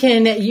 You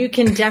can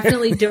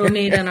definitely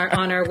donate on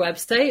our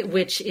website,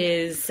 which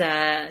is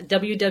www.leaf.ca.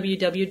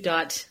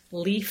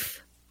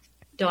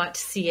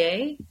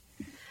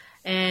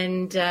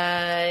 And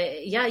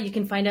you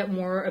can find out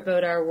more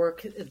about our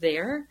work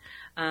there.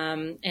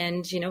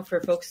 And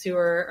for folks who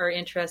are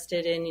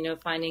interested in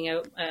finding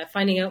out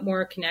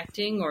more,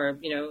 connecting, or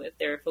if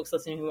there are folks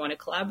listening who want to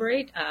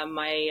collaborate,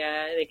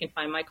 they can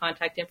find my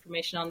contact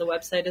information on the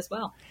website as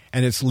well.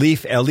 And it's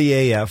Leaf,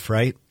 LEAF,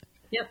 right?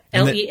 Yep,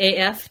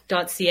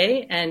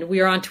 leaf.ca, and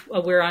we're on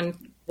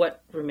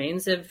what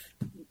remains of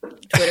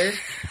Twitter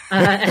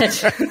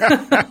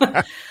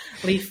at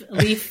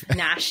Leaf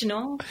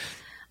National,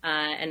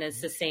 and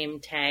it's the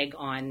same tag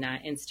on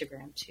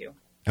Instagram too.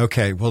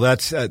 Okay, well,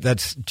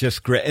 that's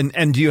just great.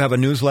 And do you have a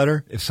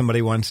newsletter if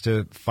somebody wants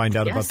to find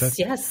out about that?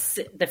 Yes.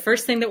 The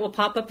first thing that will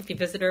pop up if you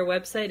visit our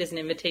website is an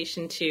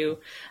invitation to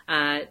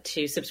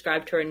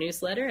subscribe to our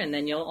newsletter, and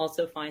then you'll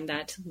also find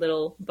that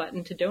little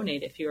button to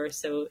donate if you are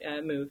so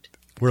moved.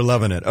 We're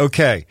loving it.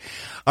 Okay.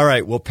 All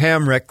right. Well,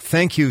 Pam Hrick,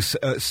 thank you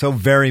so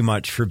very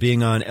much for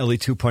being on Ellie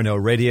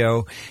 2.0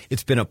 Radio.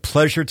 It's been a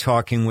pleasure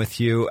talking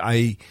with you.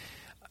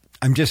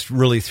 I'm just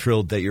really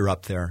thrilled that you're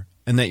up there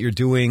and that you're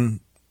doing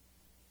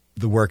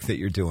the work that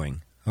you're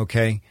doing.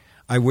 Okay.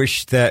 I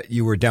wish that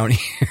you were down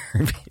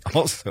here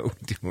also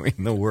doing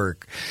the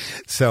work.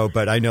 So,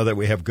 but I know that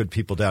we have good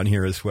people down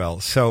here as well.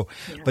 So,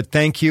 yeah. But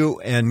thank you.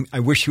 And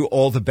I wish you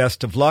all the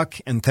best of luck,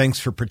 and thanks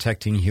for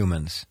protecting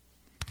humans.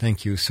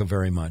 Thank you so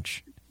very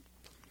much.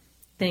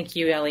 Thank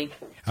you, Ellie.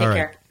 Take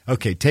care.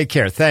 Okay, take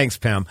care. Thanks,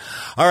 Pam.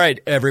 All right,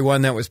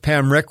 everyone, that was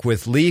Pam Hrick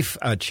with Leaf.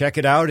 Check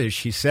it out, as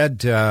she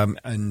said.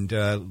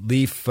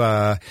 Leaf,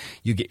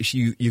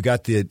 you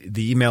got the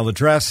email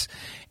address.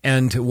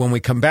 And when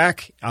we come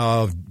back,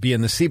 I'll be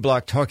in the C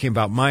Block talking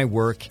about my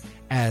work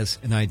as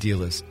an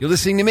idealist. You're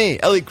listening to me,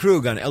 Ellie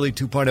Krug, on Ellie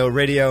 2.0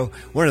 Radio,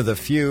 one of the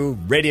few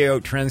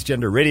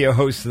transgender radio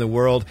hosts in the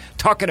world,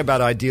 talking about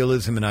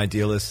idealism and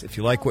idealists. If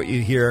you like what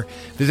you hear,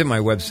 visit my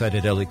website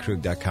at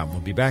elliekrug.com.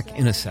 We'll be back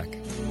in a sec.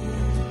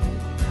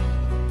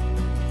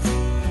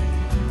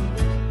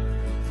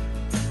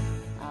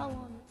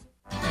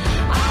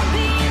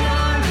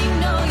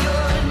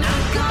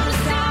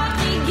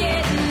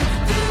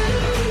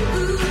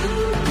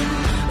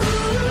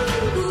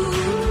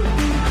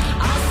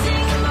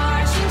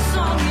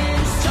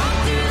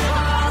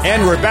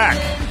 And we're back.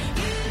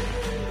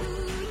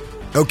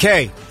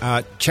 Okay,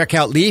 check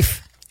out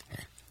Leaf.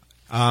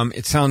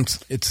 It's a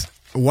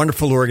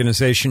wonderful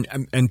organization,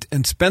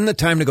 and spend the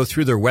time to go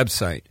through their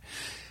website,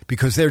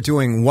 because they're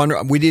doing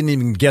we didn't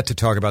even get to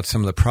talk about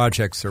some of the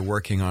projects they're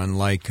working on,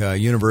 like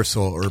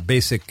universal or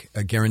basic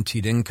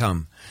guaranteed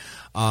income,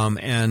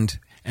 and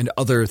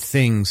other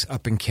things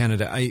up in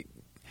Canada.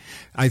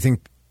 I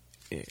think.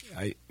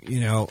 I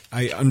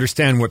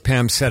understand what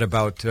Pam said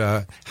about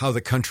how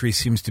the country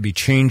seems to be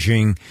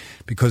changing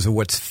because of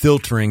what's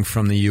filtering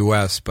from the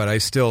U.S., but I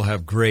still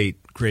have great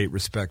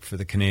respect for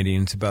the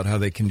Canadians about how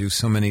they can do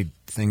so many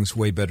things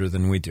way better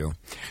than we do.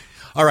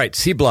 All right,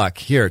 C Block,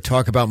 here,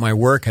 talk about my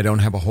work. I don't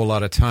have a whole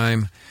lot of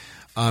time.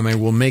 I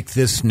will make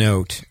this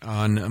note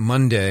on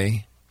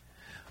Monday,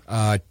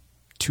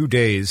 2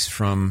 days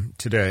from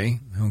today,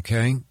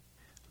 okay?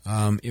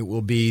 It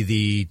will be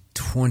the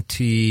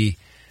 22nd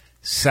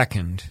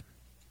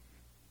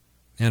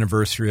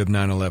anniversary of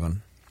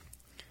 9/11.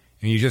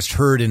 And you just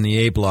heard in the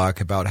A Block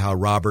about how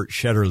Robert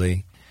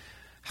Shetterly,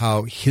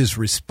 how his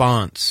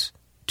response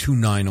to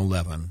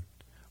 9/11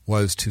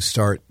 was to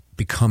start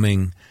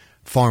becoming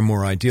far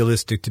more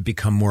idealistic, to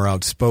become more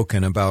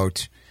outspoken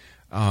about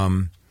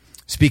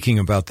speaking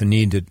about the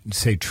need to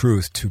say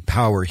truth to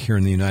power here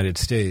in the United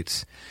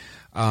States.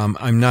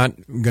 I'm not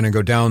going to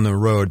go down the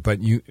road, but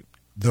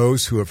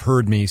those who have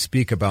heard me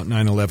speak about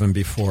 9/11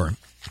 before,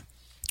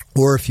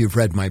 or if you've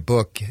read my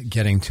book,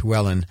 Getting to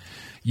Ellen,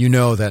 you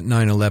know that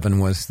 9/11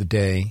 was the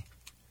day.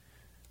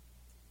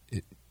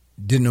 It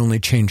didn't only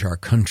change our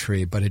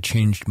country, but it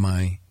changed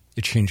my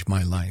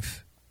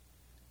life.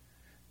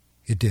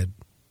 It did.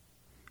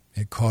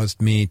 It caused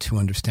me to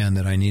understand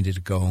that I needed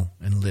to go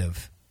and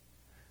live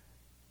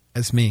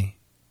as me,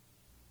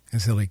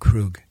 as Ellie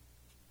Krug,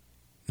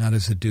 not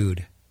as a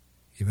dude,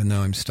 even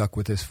though I'm stuck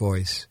with this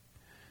voice,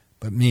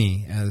 but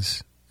me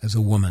as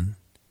a woman.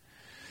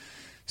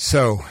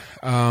 So,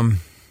 and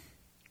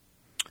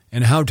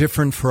how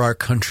different for our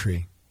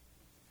country,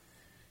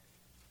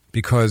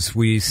 because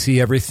we see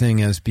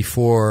everything as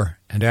before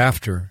and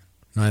after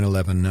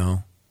 9/11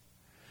 now,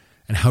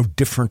 and how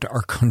different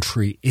our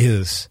country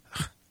is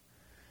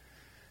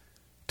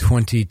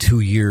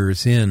 22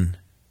 years in,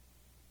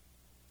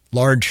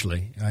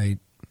 largely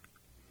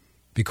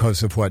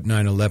because of what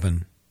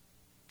 9/11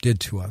 did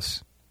to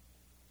us.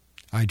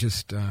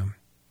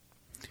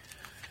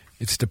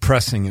 It's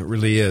depressing, it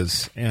really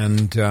is.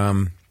 And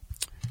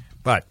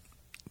but,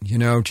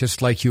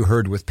 just like you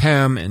heard with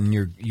Pam, and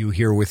you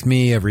hear with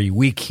me every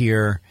week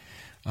here,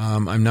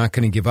 I'm not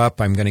going to give up.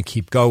 I'm going to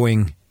keep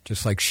going,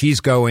 just like she's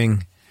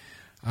going.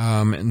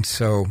 And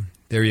so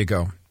there you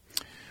go.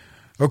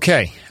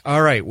 Okay.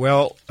 All right.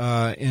 Well,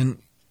 and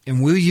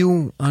will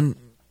you, on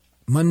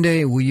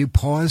Monday, will you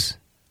pause?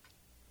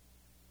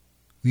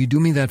 Will you do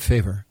me that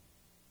favor?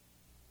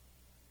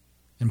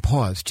 And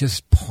pause.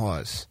 Just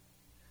pause.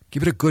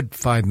 Give it a good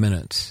 5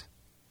 minutes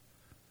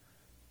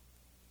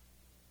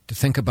to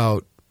think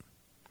about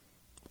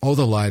all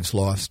the lives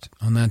lost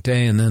on that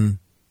day, and then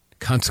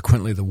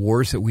consequently the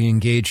wars that we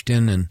engaged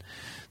in, and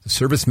the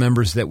service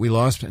members that we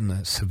lost, and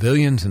the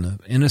civilians and the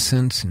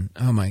innocents, and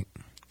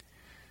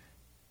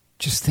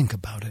just think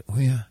about it,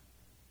 will you?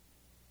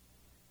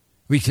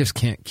 We just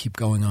can't keep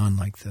going on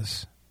like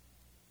this.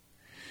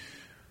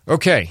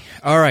 Okay,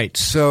 all right,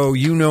 so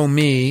you know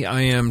me.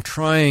 I am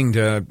trying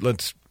to,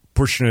 let's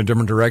push in a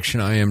different direction.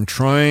 I am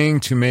trying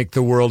to make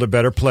the world a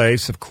better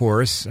place, of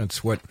course.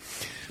 That's what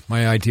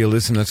my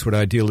idealism. That's what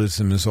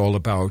idealism is all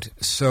about.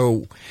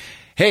 So,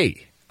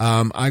 hey,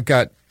 I've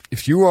got,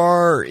 if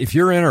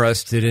you're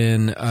interested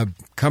in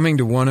coming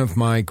to one of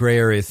my gray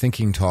area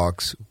thinking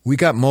talks, we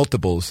got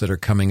multiples that are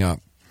coming up.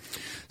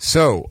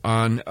 So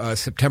on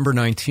September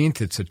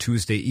 19th, it's a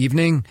Tuesday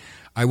evening,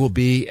 I will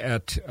be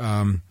at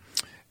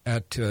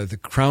the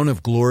Crown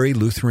of Glory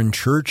Lutheran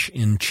Church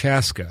in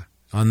Chaska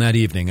on that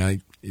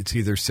evening. It's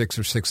either 6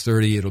 or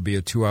 6:30. It'll be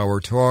a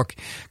 2-hour talk.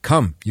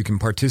 Come, you can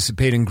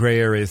participate in gray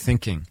area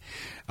thinking.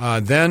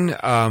 Then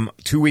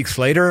 2 weeks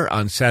later,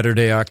 on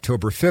Saturday,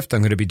 October 5th,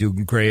 I'm going to be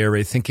doing gray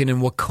area thinking in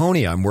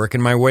Waconia. I'm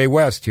working my way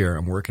west here.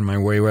 I'm working my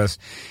way west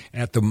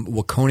at the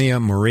Waconia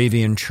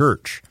Moravian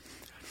Church.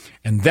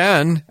 And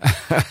then,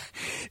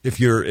 if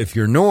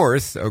you're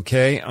north,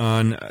 okay,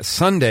 on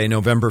Sunday,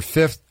 November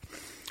 5th,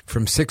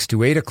 from 6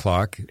 to 8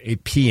 o'clock,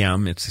 8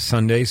 p.m., it's a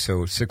Sunday,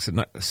 so 6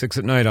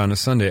 at night on a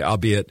Sunday, I'll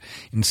be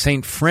in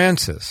St.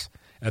 Francis,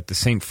 at the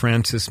St.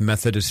 Francis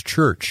Methodist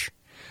Church,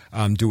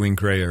 doing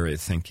gray area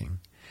thinking.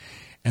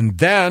 And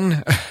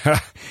then,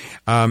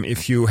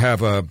 if you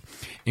have a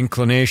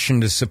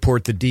inclination to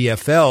support the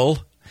DFL,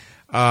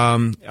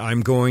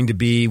 I'm going to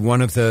be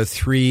one of the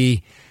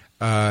 3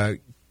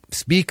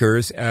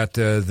 speakers at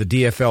the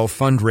DFL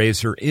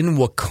fundraiser in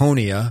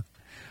Waconia,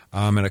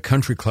 at a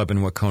country club in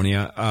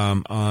Waconia,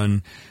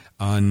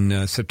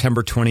 on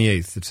September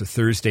 28th. It's a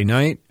Thursday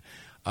night.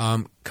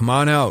 Come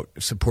on out,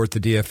 support the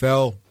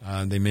DFL.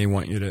 They may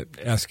want you to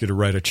ask you to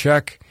write a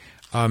check.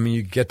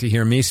 You get to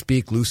hear me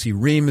speak. Lucy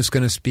Ream is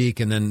going to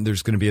speak, and then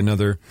there's going to be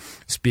another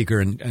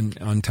speaker. And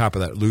on top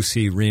of that,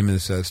 Lucy Ream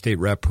is a state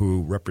rep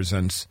who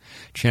represents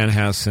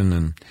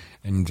Chanhassen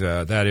and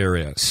that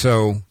area.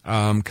 So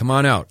come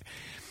on out.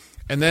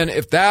 And then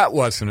if that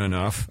wasn't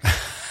enough,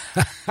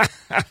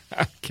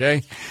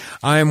 okay,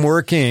 I am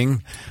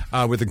working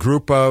with a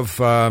group of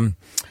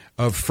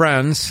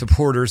friends,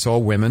 supporters,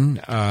 all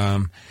women.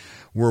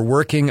 We're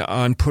working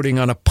on putting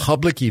on a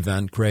public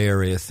event, Gray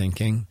Area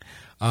Thinking,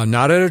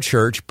 not at a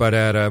church, but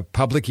at a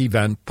public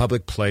event,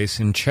 public place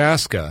in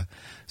Chaska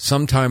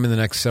sometime in the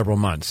next several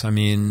months. I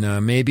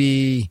mean,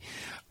 maybe,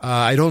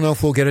 I don't know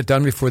if we'll get it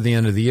done before the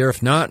end of the year.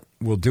 If not,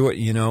 we'll do it,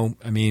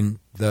 I mean,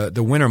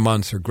 the winter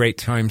months are great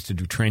times to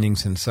do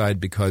trainings inside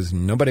because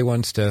nobody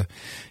wants to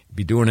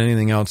be doing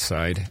anything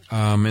outside.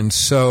 And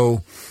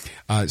so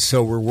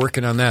we're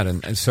working on that.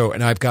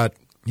 And I've got,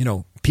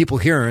 people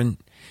here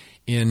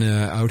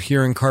out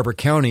here in Carver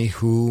County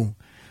who,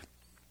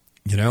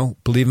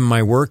 believe in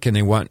my work and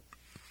they want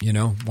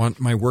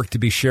my work to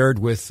be shared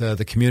with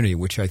the community,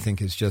 which I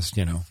think is just,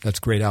 that's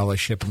great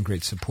allyship and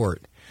great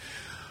support.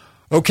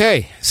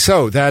 Okay,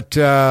 so that,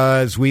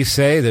 as we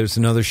say, there's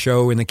another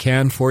show in the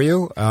can for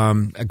you.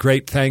 A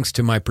great thanks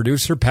to my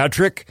producer,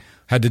 Patrick.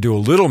 Had to do a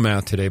little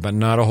math today, but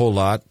not a whole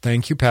lot.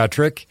 Thank you,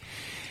 Patrick.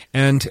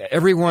 And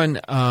everyone,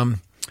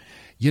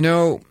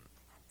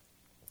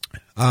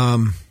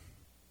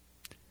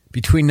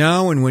 between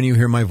now and when you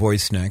hear my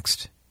voice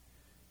next,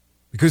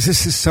 because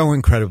this is so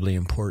incredibly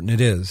important,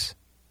 it is,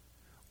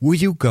 will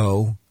you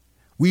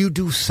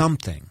do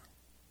something?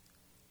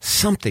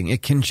 Something.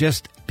 It can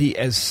just be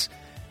as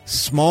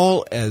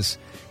small as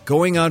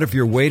going out of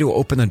your way to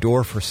open the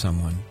door for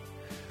someone.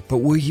 But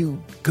will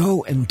you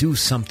go and do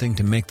something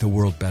to make the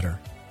world better?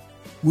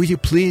 Will you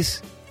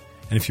please?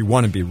 And if you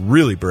want to be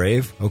really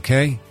brave,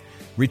 okay,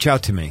 reach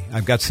out to me.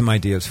 I've got some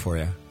ideas for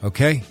you,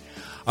 okay?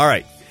 All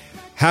right.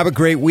 Have a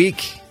great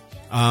week.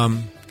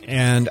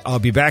 And I'll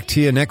be back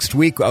to you next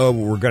week.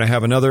 We're going to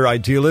have another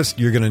idealist.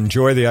 You're going to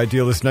enjoy the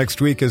idealist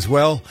next week as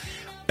well.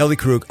 Ellie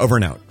Krug, over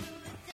and out.